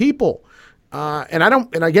sick people. And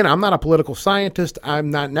again, I'm not a political scientist.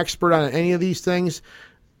 I'm not an expert on any of these things,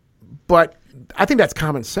 but I think that's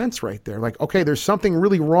common sense right there. Like, okay, there's something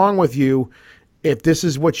really wrong with you if this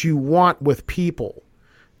is what you want with people,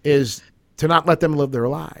 is to not let them live their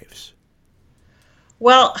lives.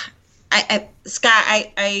 Well, Scott,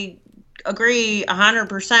 I agree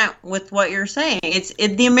 100% with what you're saying. It's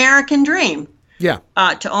the American dream. Yeah.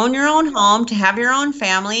 To own your own home, to have your own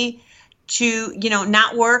family, to,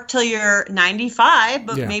 not work till you're 95,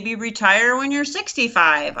 but maybe retire when you're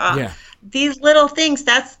 65. These little things,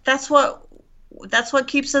 that's what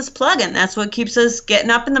keeps us plugging. That's what keeps us getting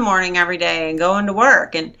up in the morning every day and going to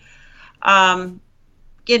work. And,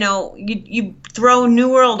 you throw New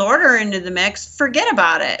World Order into the mix, forget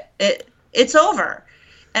about it. It's over.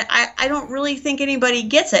 And I don't really think anybody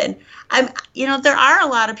gets it. There are a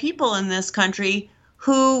lot of people in this country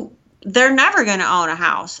who they're never going to own a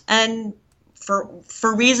house. And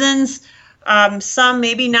for reasons, some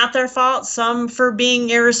maybe not their fault, some for being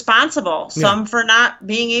irresponsible, some for not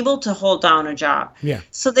being able to hold down a job. Yeah.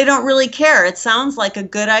 So they don't really care. It sounds like a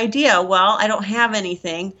good idea. Well, I don't have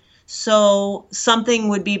anything, so something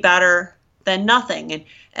would be better than nothing.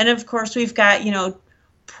 And of course, we've got,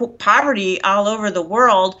 poverty all over the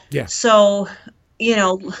world. Yeah. So,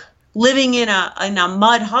 living in a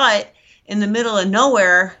mud hut in the middle of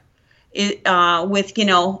nowhere, with,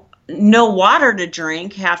 no water to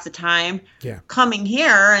drink half the time, coming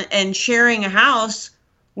here and sharing a house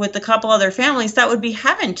with a couple other families, that would be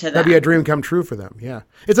heaven to them. That'd be a dream come true for them. Yeah.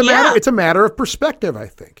 It's a matter of perspective, I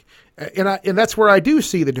think. And that's where I do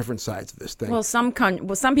see the different sides of this thing. Well, some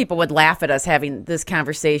people would laugh at us having this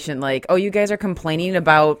conversation, like, "Oh, you guys are complaining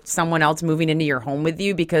about someone else moving into your home with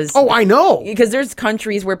you because." Oh, I know. Because there's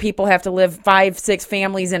countries where people have to live 5-6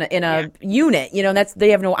 families in a unit. And they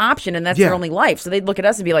have no option, and that's their only life. So they'd look at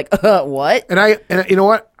us and be like, "What?" And you know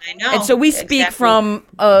what? I know. And so we speak from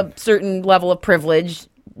a certain level of privilege,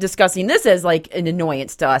 discussing this as like an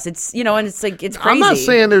annoyance to us. It's and it's like it's crazy.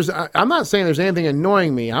 I'm not saying there's anything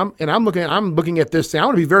annoying me. I'm looking at this thing. I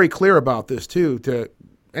want to be very clear about this too to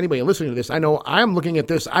anybody listening to this. I know I'm looking at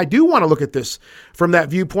this. I do want to look at this from that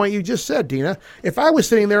viewpoint you just said, Dina. If I was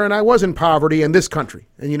sitting there and I was in poverty in this country,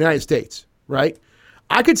 in the United States, right?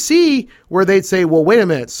 I could see where they'd say, "Well, wait a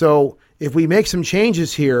minute. So if we make some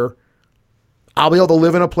changes here, I'll be able to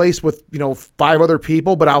live in a place with, 5 other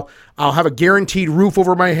people, but I'll have a guaranteed roof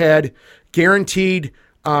over my head, guaranteed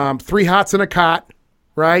 3 hots and a cot,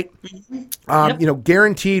 right?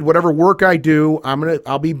 Guaranteed whatever work I do,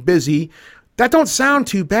 I'll be busy." That don't sound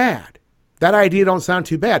too bad. That idea don't sound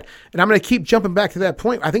too bad. And I'm going to keep jumping back to that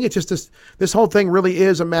point. I think it's just this whole thing really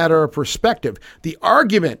is a matter of perspective. The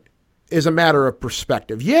argument is a matter of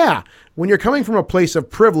perspective. Yeah, when you're coming from a place of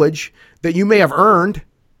privilege that you may have earned,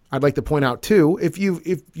 I'd like to point out too, if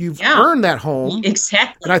you've earned that home,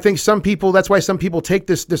 exactly. And I think some people, that's why some people take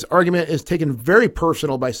this argument is taken very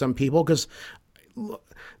personal by some people, because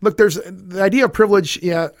look, there's the idea of privilege.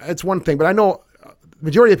 Yeah, it's one thing, but I know the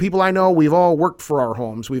majority of people I know, we've all worked for our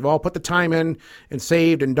homes. We've all put the time in and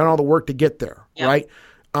saved and done all the work to get there, right?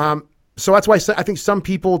 So that's why I think some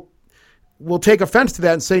people will take offense to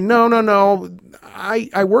that and say, no,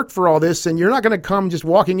 I worked for all this, and you're not going to come just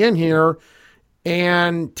walking in here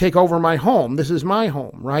and take over my home. This is my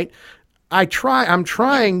home, right? I'm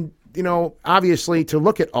trying, obviously to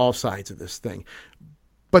look at all sides of this thing.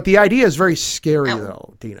 But the idea is very scary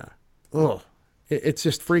though, Dina. Ugh. It's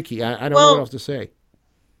just freaky. I don't know what else to say.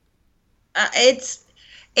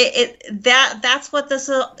 that's what this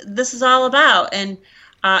is all about. And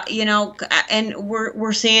and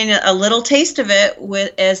we're seeing a little taste of it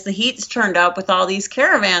as the heat's turned up with all these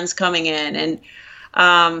caravans coming in.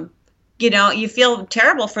 And you feel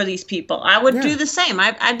terrible for these people. I would do the same.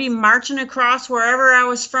 I'd be marching across wherever I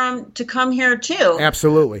was from to come here too.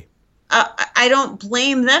 Absolutely. I don't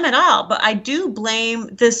blame them at all, but I do blame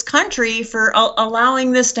this country for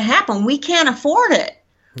allowing this to happen. We can't afford it.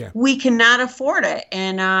 Yeah. We cannot afford it.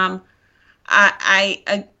 And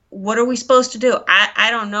I what are we supposed to do? I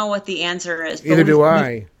don't know what the answer is. Either do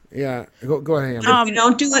I. Yeah. Go ahead.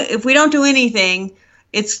 If we don't do anything,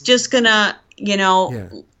 it's just gonna,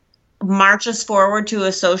 march us forward to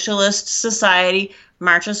a socialist society,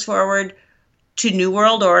 march us forward to New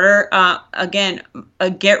World Order. Again,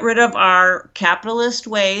 get rid of our capitalist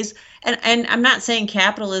ways. And I'm not saying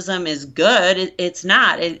capitalism is good. It's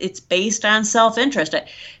not. It's based on self-interest.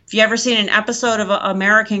 If you ever seen an episode of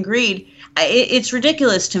American Greed, it's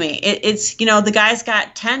ridiculous to me. It's the guy's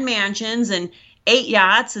got 10 mansions and 8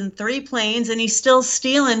 yachts and 3 planes, and he's still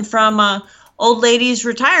stealing from old ladies'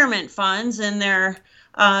 retirement funds and their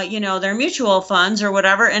mutual funds or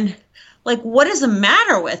whatever. And like, what is the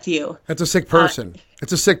matter with you? That's a sick person.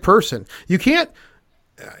 It's a sick person. You can't.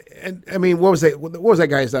 I mean, what was that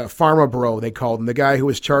guy's pharma bro? They called him, the guy who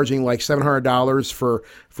was charging like $700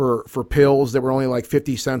 for pills that were only like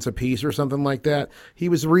 50 cents a piece or something like that. He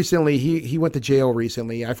was recently he went to jail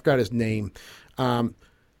recently. I forgot his name.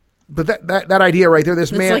 But that idea right there,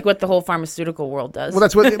 this it's man, like what the whole pharmaceutical world does. Well,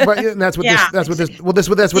 that's what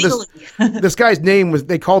this guy's name was.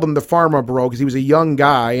 They called him the pharma bro because he was a young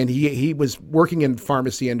guy and he was working in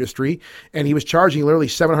pharmacy industry and he was charging literally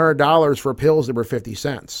 $700 for pills that were 50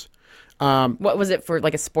 cents. What was it for?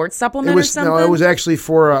 Like a sports supplement or something? No, it was actually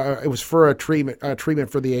for a treatment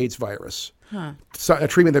for the AIDS virus. Huh. So, a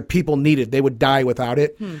treatment that people needed. They would die without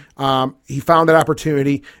it. He found that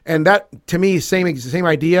opportunity, and that to me, same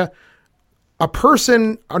idea. A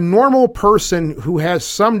normal person who has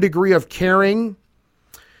some degree of caring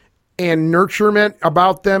and nurturement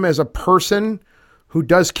about them as a person who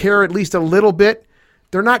does care at least a little bit,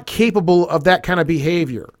 they're not capable of that kind of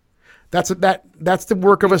behavior. That's the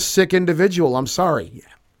work of a sick individual. I'm sorry.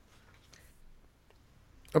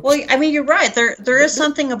 Well, I mean, you're right. There is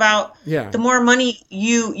something about the more money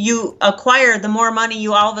you acquire, the more money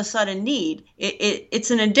you all of a sudden need.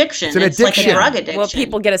 It's an addiction. It's like a drug addiction. Well,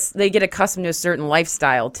 people get accustomed to a certain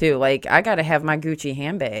lifestyle too. Like, I got to have my Gucci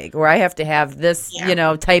handbag, or I have to have this,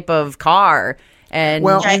 type of car, and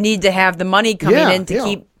I need to have the money coming in to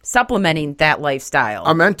keep supplementing that lifestyle.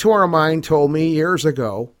 A mentor of mine told me years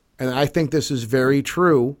ago, and I think this is very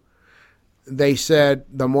true. They said,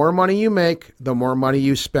 the more money you make, the more money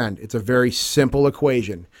you spend. It's a very simple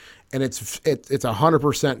equation, and it's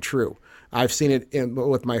 100% true. I've seen it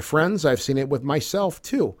with my friends. I've seen it with myself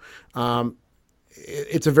too. So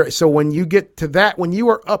when you get to that, when you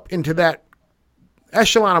are up into that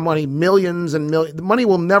echelon of money, millions and millions, the money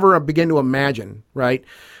will never begin to imagine, right?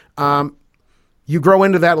 You grow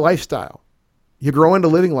into that lifestyle. You grow into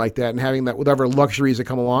living like that and having that whatever luxuries that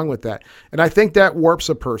come along with that. And I think that warps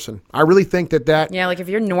a person. I really think that yeah, like if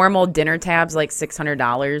your normal dinner tab's like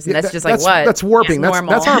 $600, and that's what? That's warping.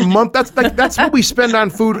 That's our month. That's what we spend on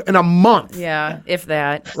food in a month. Yeah, if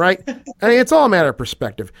that. Right? I mean, it's all a matter of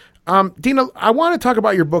perspective. Dina, I want to talk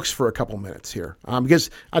about your books for a couple minutes here, because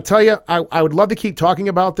I'll tell you, I would love to keep talking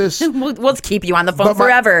about this. We'll keep you on the phone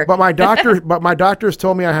forever. But my doctors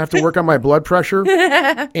told me I have to work on my blood pressure,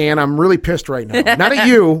 and I'm really pissed right now. Not at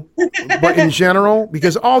you, but in general,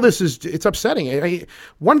 because all this it's upsetting.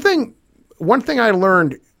 One thing I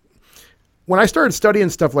learned when I started studying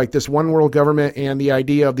stuff like this, one world government and the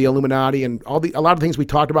idea of the Illuminati and a lot of things we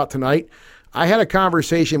talked about tonight. I had a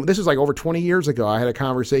conversation, this is like over 20 years ago, I had a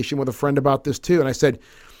conversation with a friend about this too. And I said,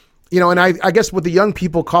 and I guess what the young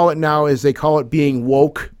people call it now is they call it being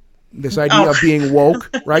woke, this idea of being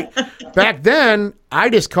woke, right? Back then, I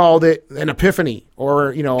just called it an epiphany or,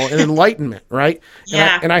 an enlightenment, right?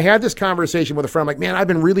 Yeah. And I had this conversation with a friend, I'm like, man, I've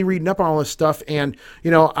been really reading up on all this stuff and,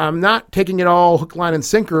 I'm not taking it all hook, line, and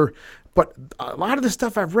sinker. But a lot of the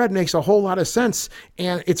stuff I've read makes a whole lot of sense.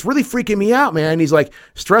 And it's really freaking me out, man. He's like,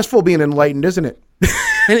 stressful being enlightened, isn't it?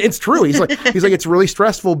 And it's true. He's like, it's really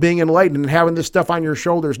stressful being enlightened and having this stuff on your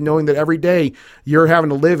shoulders, knowing that every day you're having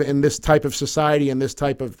to live in this type of society and this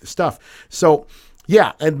type of stuff. So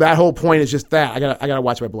yeah, and that whole point is just that. I gotta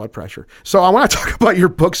watch my blood pressure. So I want to talk about your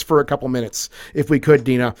books for a couple minutes, if we could,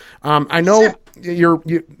 Dina. I know you're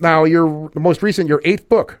the most recent, your 8th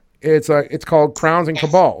book. It's called Crowns and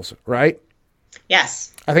Cabals, right?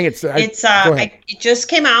 Yes. I think it just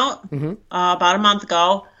came out about a month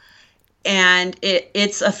ago. and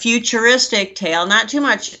it's a futuristic tale, not too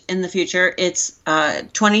much in the future. It's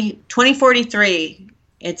 2043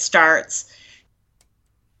 it starts.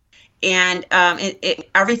 And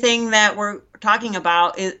everything that we're talking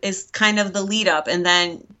about is kind of the lead up. And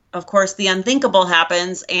then, of course, the unthinkable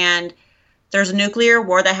happens, and there's a nuclear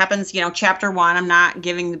war that happens, chapter 1. I'm not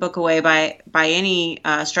giving the book away by any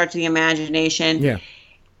stretch of the imagination. Yeah.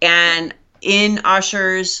 And in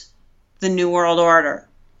ushers the New World Order.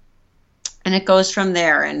 And it goes from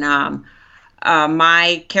there. And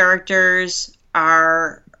my characters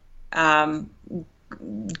are gonna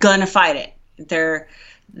fight it.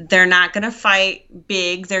 They're not gonna fight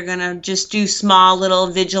big. They're gonna just do small little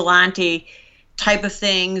vigilante type of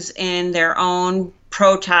things in their own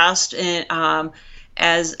protest, and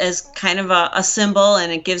as kind of a symbol,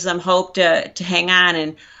 and it gives them hope to hang on.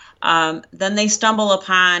 And then they stumble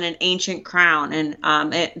upon an ancient crown, and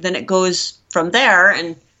then it goes from there.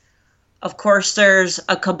 And of course, there's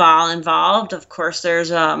a cabal involved. Of course,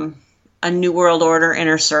 there's a New World Order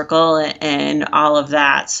inner circle and all of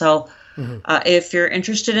that. So if you're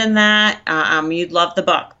interested in that, you'd love the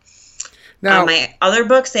book. Now, my other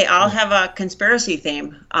books, they all have a conspiracy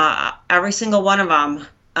theme. Every single one of them.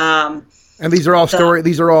 and these are all story.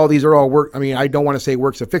 These are all work. I mean, I don't want to say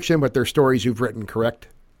works of fiction, but they're stories you've written, correct?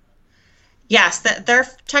 Yes, they're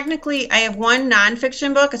technically. I have one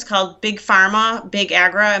nonfiction book. It's called Big Pharma, Big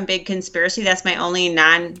Agra, and Big Conspiracy. That's my only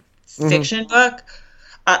nonfiction book.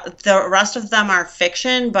 The rest of them are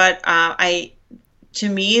fiction, but to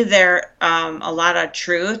me, there a lot of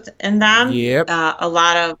truth in them. Yep. A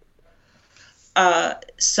lot of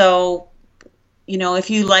so, if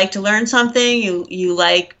you like to learn something, you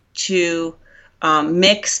like to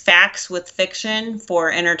mix facts with fiction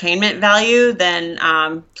for entertainment value,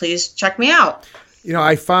 then please check me out.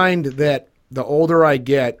 I find that the older I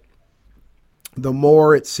get, the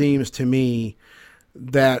more it seems to me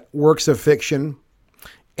that works of fiction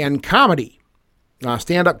and comedy,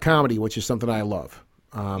 stand-up comedy, which is something I love.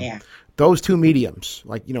 Those two mediums,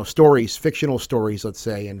 like, stories, fictional stories, let's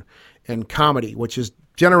say, and comedy, which is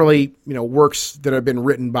generally, works that have been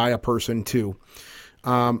written by a person too.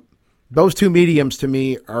 Those two mediums to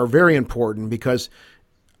me are very important because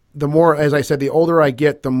the more, as I said, the older I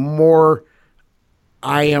get, the more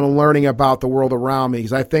I am learning about the world around me.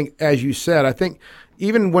 Because I think, as you said,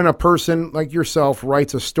 even when a person like yourself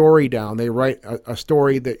writes a story down, they write a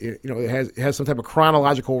story that it has some type of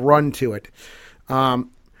chronological run to it.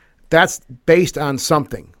 That's based on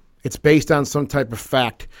something. It's based on some type of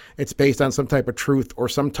fact. It's based on some type of truth or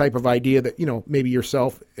some type of idea that, maybe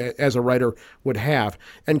yourself as a writer would have.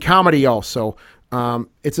 And comedy also,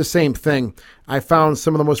 it's the same thing. I found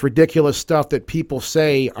some of the most ridiculous stuff that people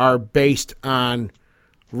say are based on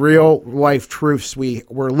real life truths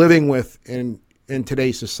we're living with in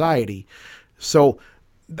today's society. So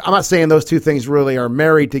I'm not saying those two things really are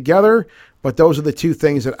married together, but those are the two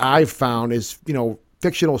things that I've found is,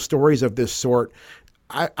 fictional stories of this sort.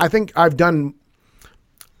 I think I've done,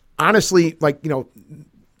 honestly, like,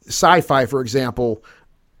 sci-fi, for example.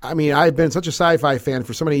 I mean, I've been such a sci-fi fan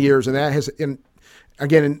for so many years, and that has,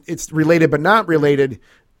 again, it's related but not related.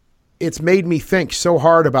 It's made me think so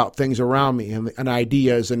hard about things around me and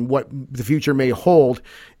ideas and what the future may hold.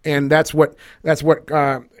 And that's what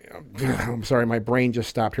I'm sorry, my brain just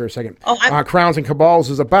stopped here a second. Crowns and Cabals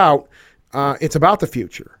is about. It's about the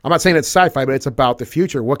future. I'm not saying it's sci-fi, but it's about the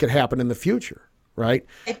future. What could happen in the future, right?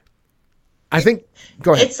 I think.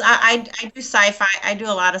 Go ahead. I do sci-fi. I do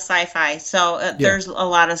a lot of sci-fi, so there's a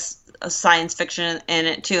lot of science fiction in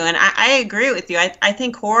it too. And I agree with you. I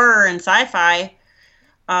think horror and sci-fi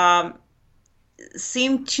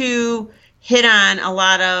seem to hit on a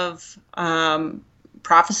lot of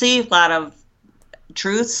prophecy, a lot of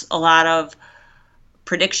truths, a lot of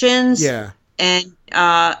predictions. Yeah. And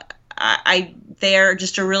they're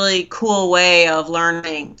just a really cool way of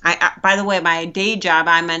learning. By the way, my day job,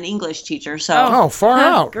 I'm an English teacher. So far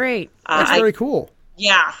out. Great. That's very cool.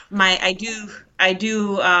 Yeah, I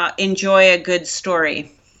do enjoy a good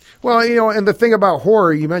story. Well, and the thing about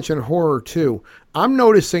horror, you mentioned horror too. I'm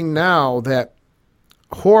noticing now that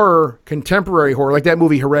horror, contemporary horror, like that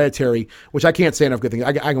movie Hereditary, which I can't say enough good things.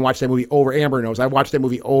 I can watch that movie over. Amber knows. I watched that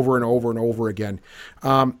movie over and over and over again.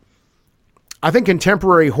 I think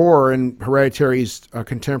contemporary horror, and Hereditary's a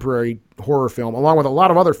contemporary horror film, along with a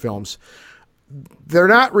lot of other films, they're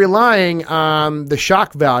not relying on the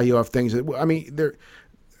shock value of things. I mean,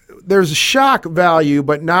 there's shock value,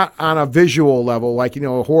 but not on a visual level, like,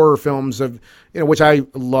 horror films of, which I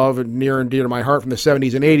love and near and dear to my heart from the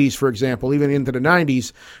 70s and 80s, for example, even into the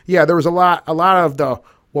 90s. Yeah, there was a lot of the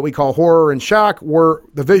what we call horror and shock were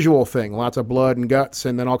the visual thing, lots of blood and guts,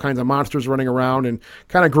 and then all kinds of monsters running around and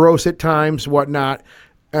kind of gross at times, whatnot.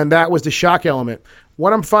 And that was the shock element.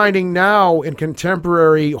 What I'm finding now in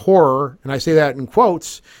contemporary horror, and I say that in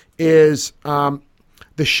quotes, is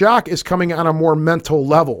the shock is coming on a more mental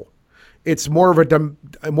level. It's more of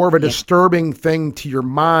a disturbing thing to your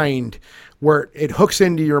mind, where it hooks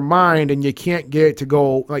into your mind and you can't get it to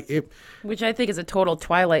go like it. Which I think is a total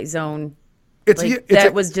Twilight Zone. It's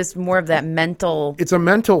was just more of that mental. It's a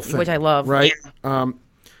mental thing, which I love. Right.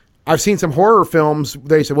 I've seen some horror films.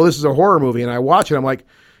 They say, "Well, this is a horror movie," and I watch it. I'm like,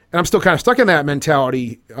 and I'm still kind of stuck in that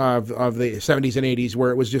mentality of the 70s and 80s,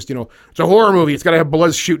 where it was just, it's a horror movie. It's got to have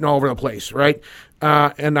blood shooting all over the place, right?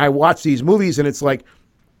 And I watch these movies, and it's like,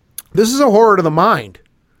 this is a horror to the mind.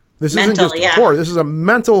 This isn't just horror. This is a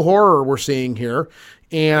mental horror we're seeing here,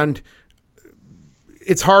 and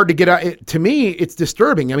it's hard to get out. To me, it's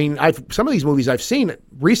disturbing. I mean, some of these movies I've seen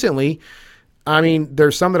recently. I mean,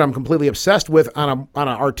 there's some that I'm completely obsessed with on an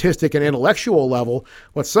artistic and intellectual level.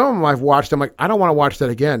 But some of them I've watched, I'm like, I don't want to watch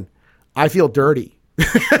that again. I feel dirty.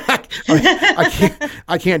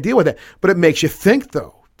 I can't deal with it. But it makes you think,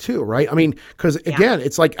 though, too, right? I mean, because again,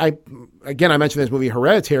 it's like I mentioned this movie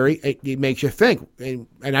Hereditary. It makes you think,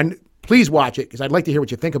 and please watch it because I'd like to hear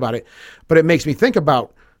what you think about it. But it makes me think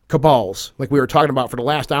about cabals, like we were talking about for the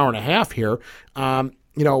last hour and a half here.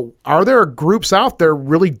 Are there groups out there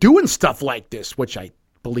really doing stuff like this? Which I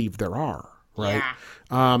believe there are, right?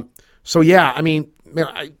 Yeah. I mean,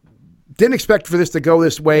 I didn't expect for this to go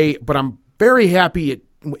this way, but I'm very happy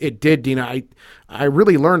it did, Dina. I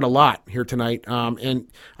really learned a lot here tonight,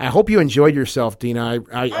 and I hope you enjoyed yourself, Dina.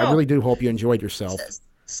 I really do hope you enjoyed yourself.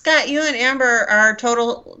 Scott, you and Amber are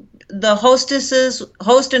the host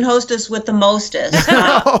and hostess with the mostest.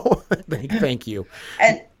 Thank you.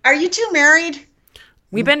 And are you two married?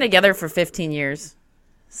 We've been together for 15 years,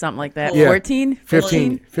 something like that. Yeah. 14?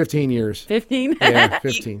 15 years. 15? Yeah,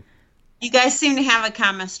 15. You guys seem to have a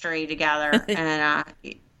chemistry together, and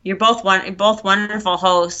you're both wonderful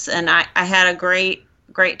hosts. And I had a great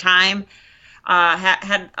time.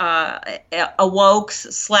 Had a woke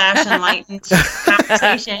 / enlightened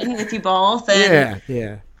conversation with you both, and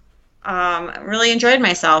really enjoyed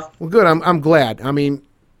myself. Well, good. I'm glad. I mean,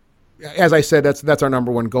 as I said, that's our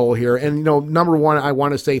number one goal here. And number one, I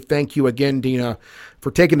want to say thank you again, Dina, for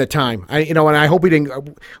taking the time. And I hope we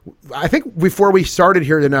didn't. I think before we started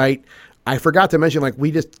here tonight, I forgot to mention,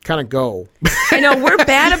 we just kind of go. I know, we're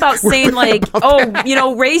bad about saying,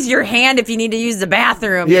 raise your hand if you need to use the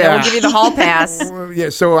bathroom. Yeah. We'll give you the hall pass. Yeah,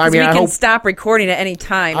 so, I mean, we can stop recording at any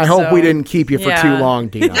time. I hope we didn't keep you for too long,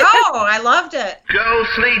 Dina. No, I loved it.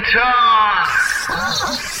 Ghostly Talk!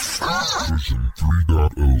 Version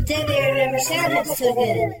 3.0. They never sounded so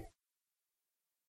good.